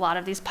shipped out a lot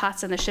of these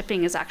pots, and the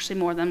shipping is actually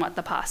more than what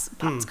the pots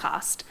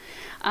cost.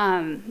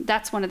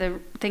 That's one of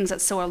the things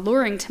that's so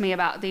alluring to me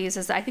about these,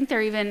 is that I think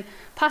they're even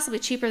possibly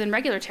cheaper than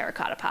regular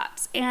terracotta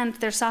pots, and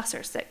they're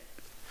saucers that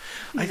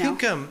I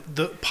think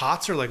the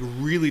pots are like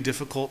really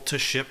difficult to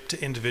ship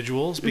to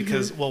individuals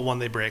because, well, one,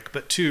 they break,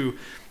 but two,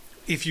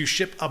 if you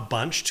ship a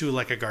bunch to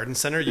like a garden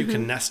center, you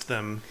can nest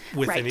them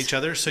within each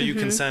other. So you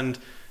can send,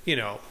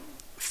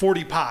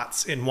 40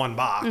 pots in one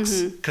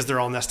box because they're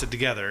all nested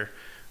together,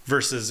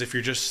 versus if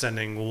you're just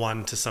sending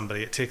one to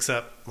somebody, it takes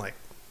up like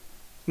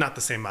not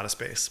the same amount of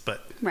space,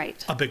 but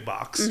a big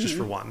box just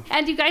for one.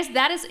 And you guys,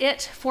 that is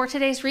it for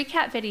today's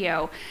recap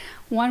video.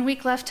 1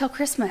 week left till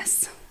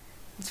Christmas.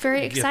 It's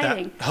very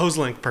exciting. Get that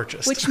HoseLink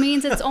purchased. Which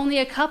means it's only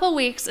a couple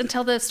weeks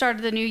until the start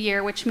of the new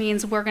year, which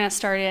means we're going to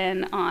start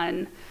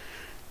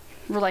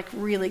we're like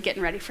really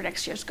getting ready for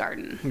next year's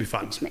garden. It'll be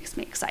fun. Which makes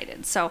me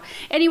excited. So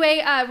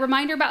anyway,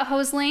 reminder about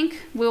HoseLink.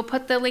 We'll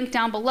put the link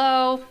down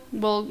below.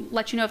 We'll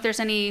let you know if there's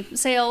any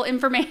sale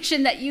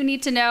information that you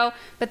need to know,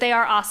 but they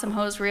are awesome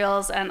hose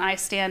reels, and I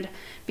stand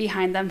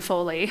behind them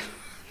fully.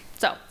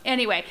 So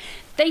anyway,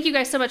 thank you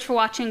guys so much for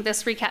watching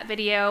this recap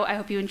video. I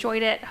hope you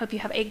enjoyed it. I hope you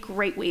have a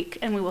great week,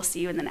 and we will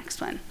see you in the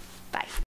next one. Bye.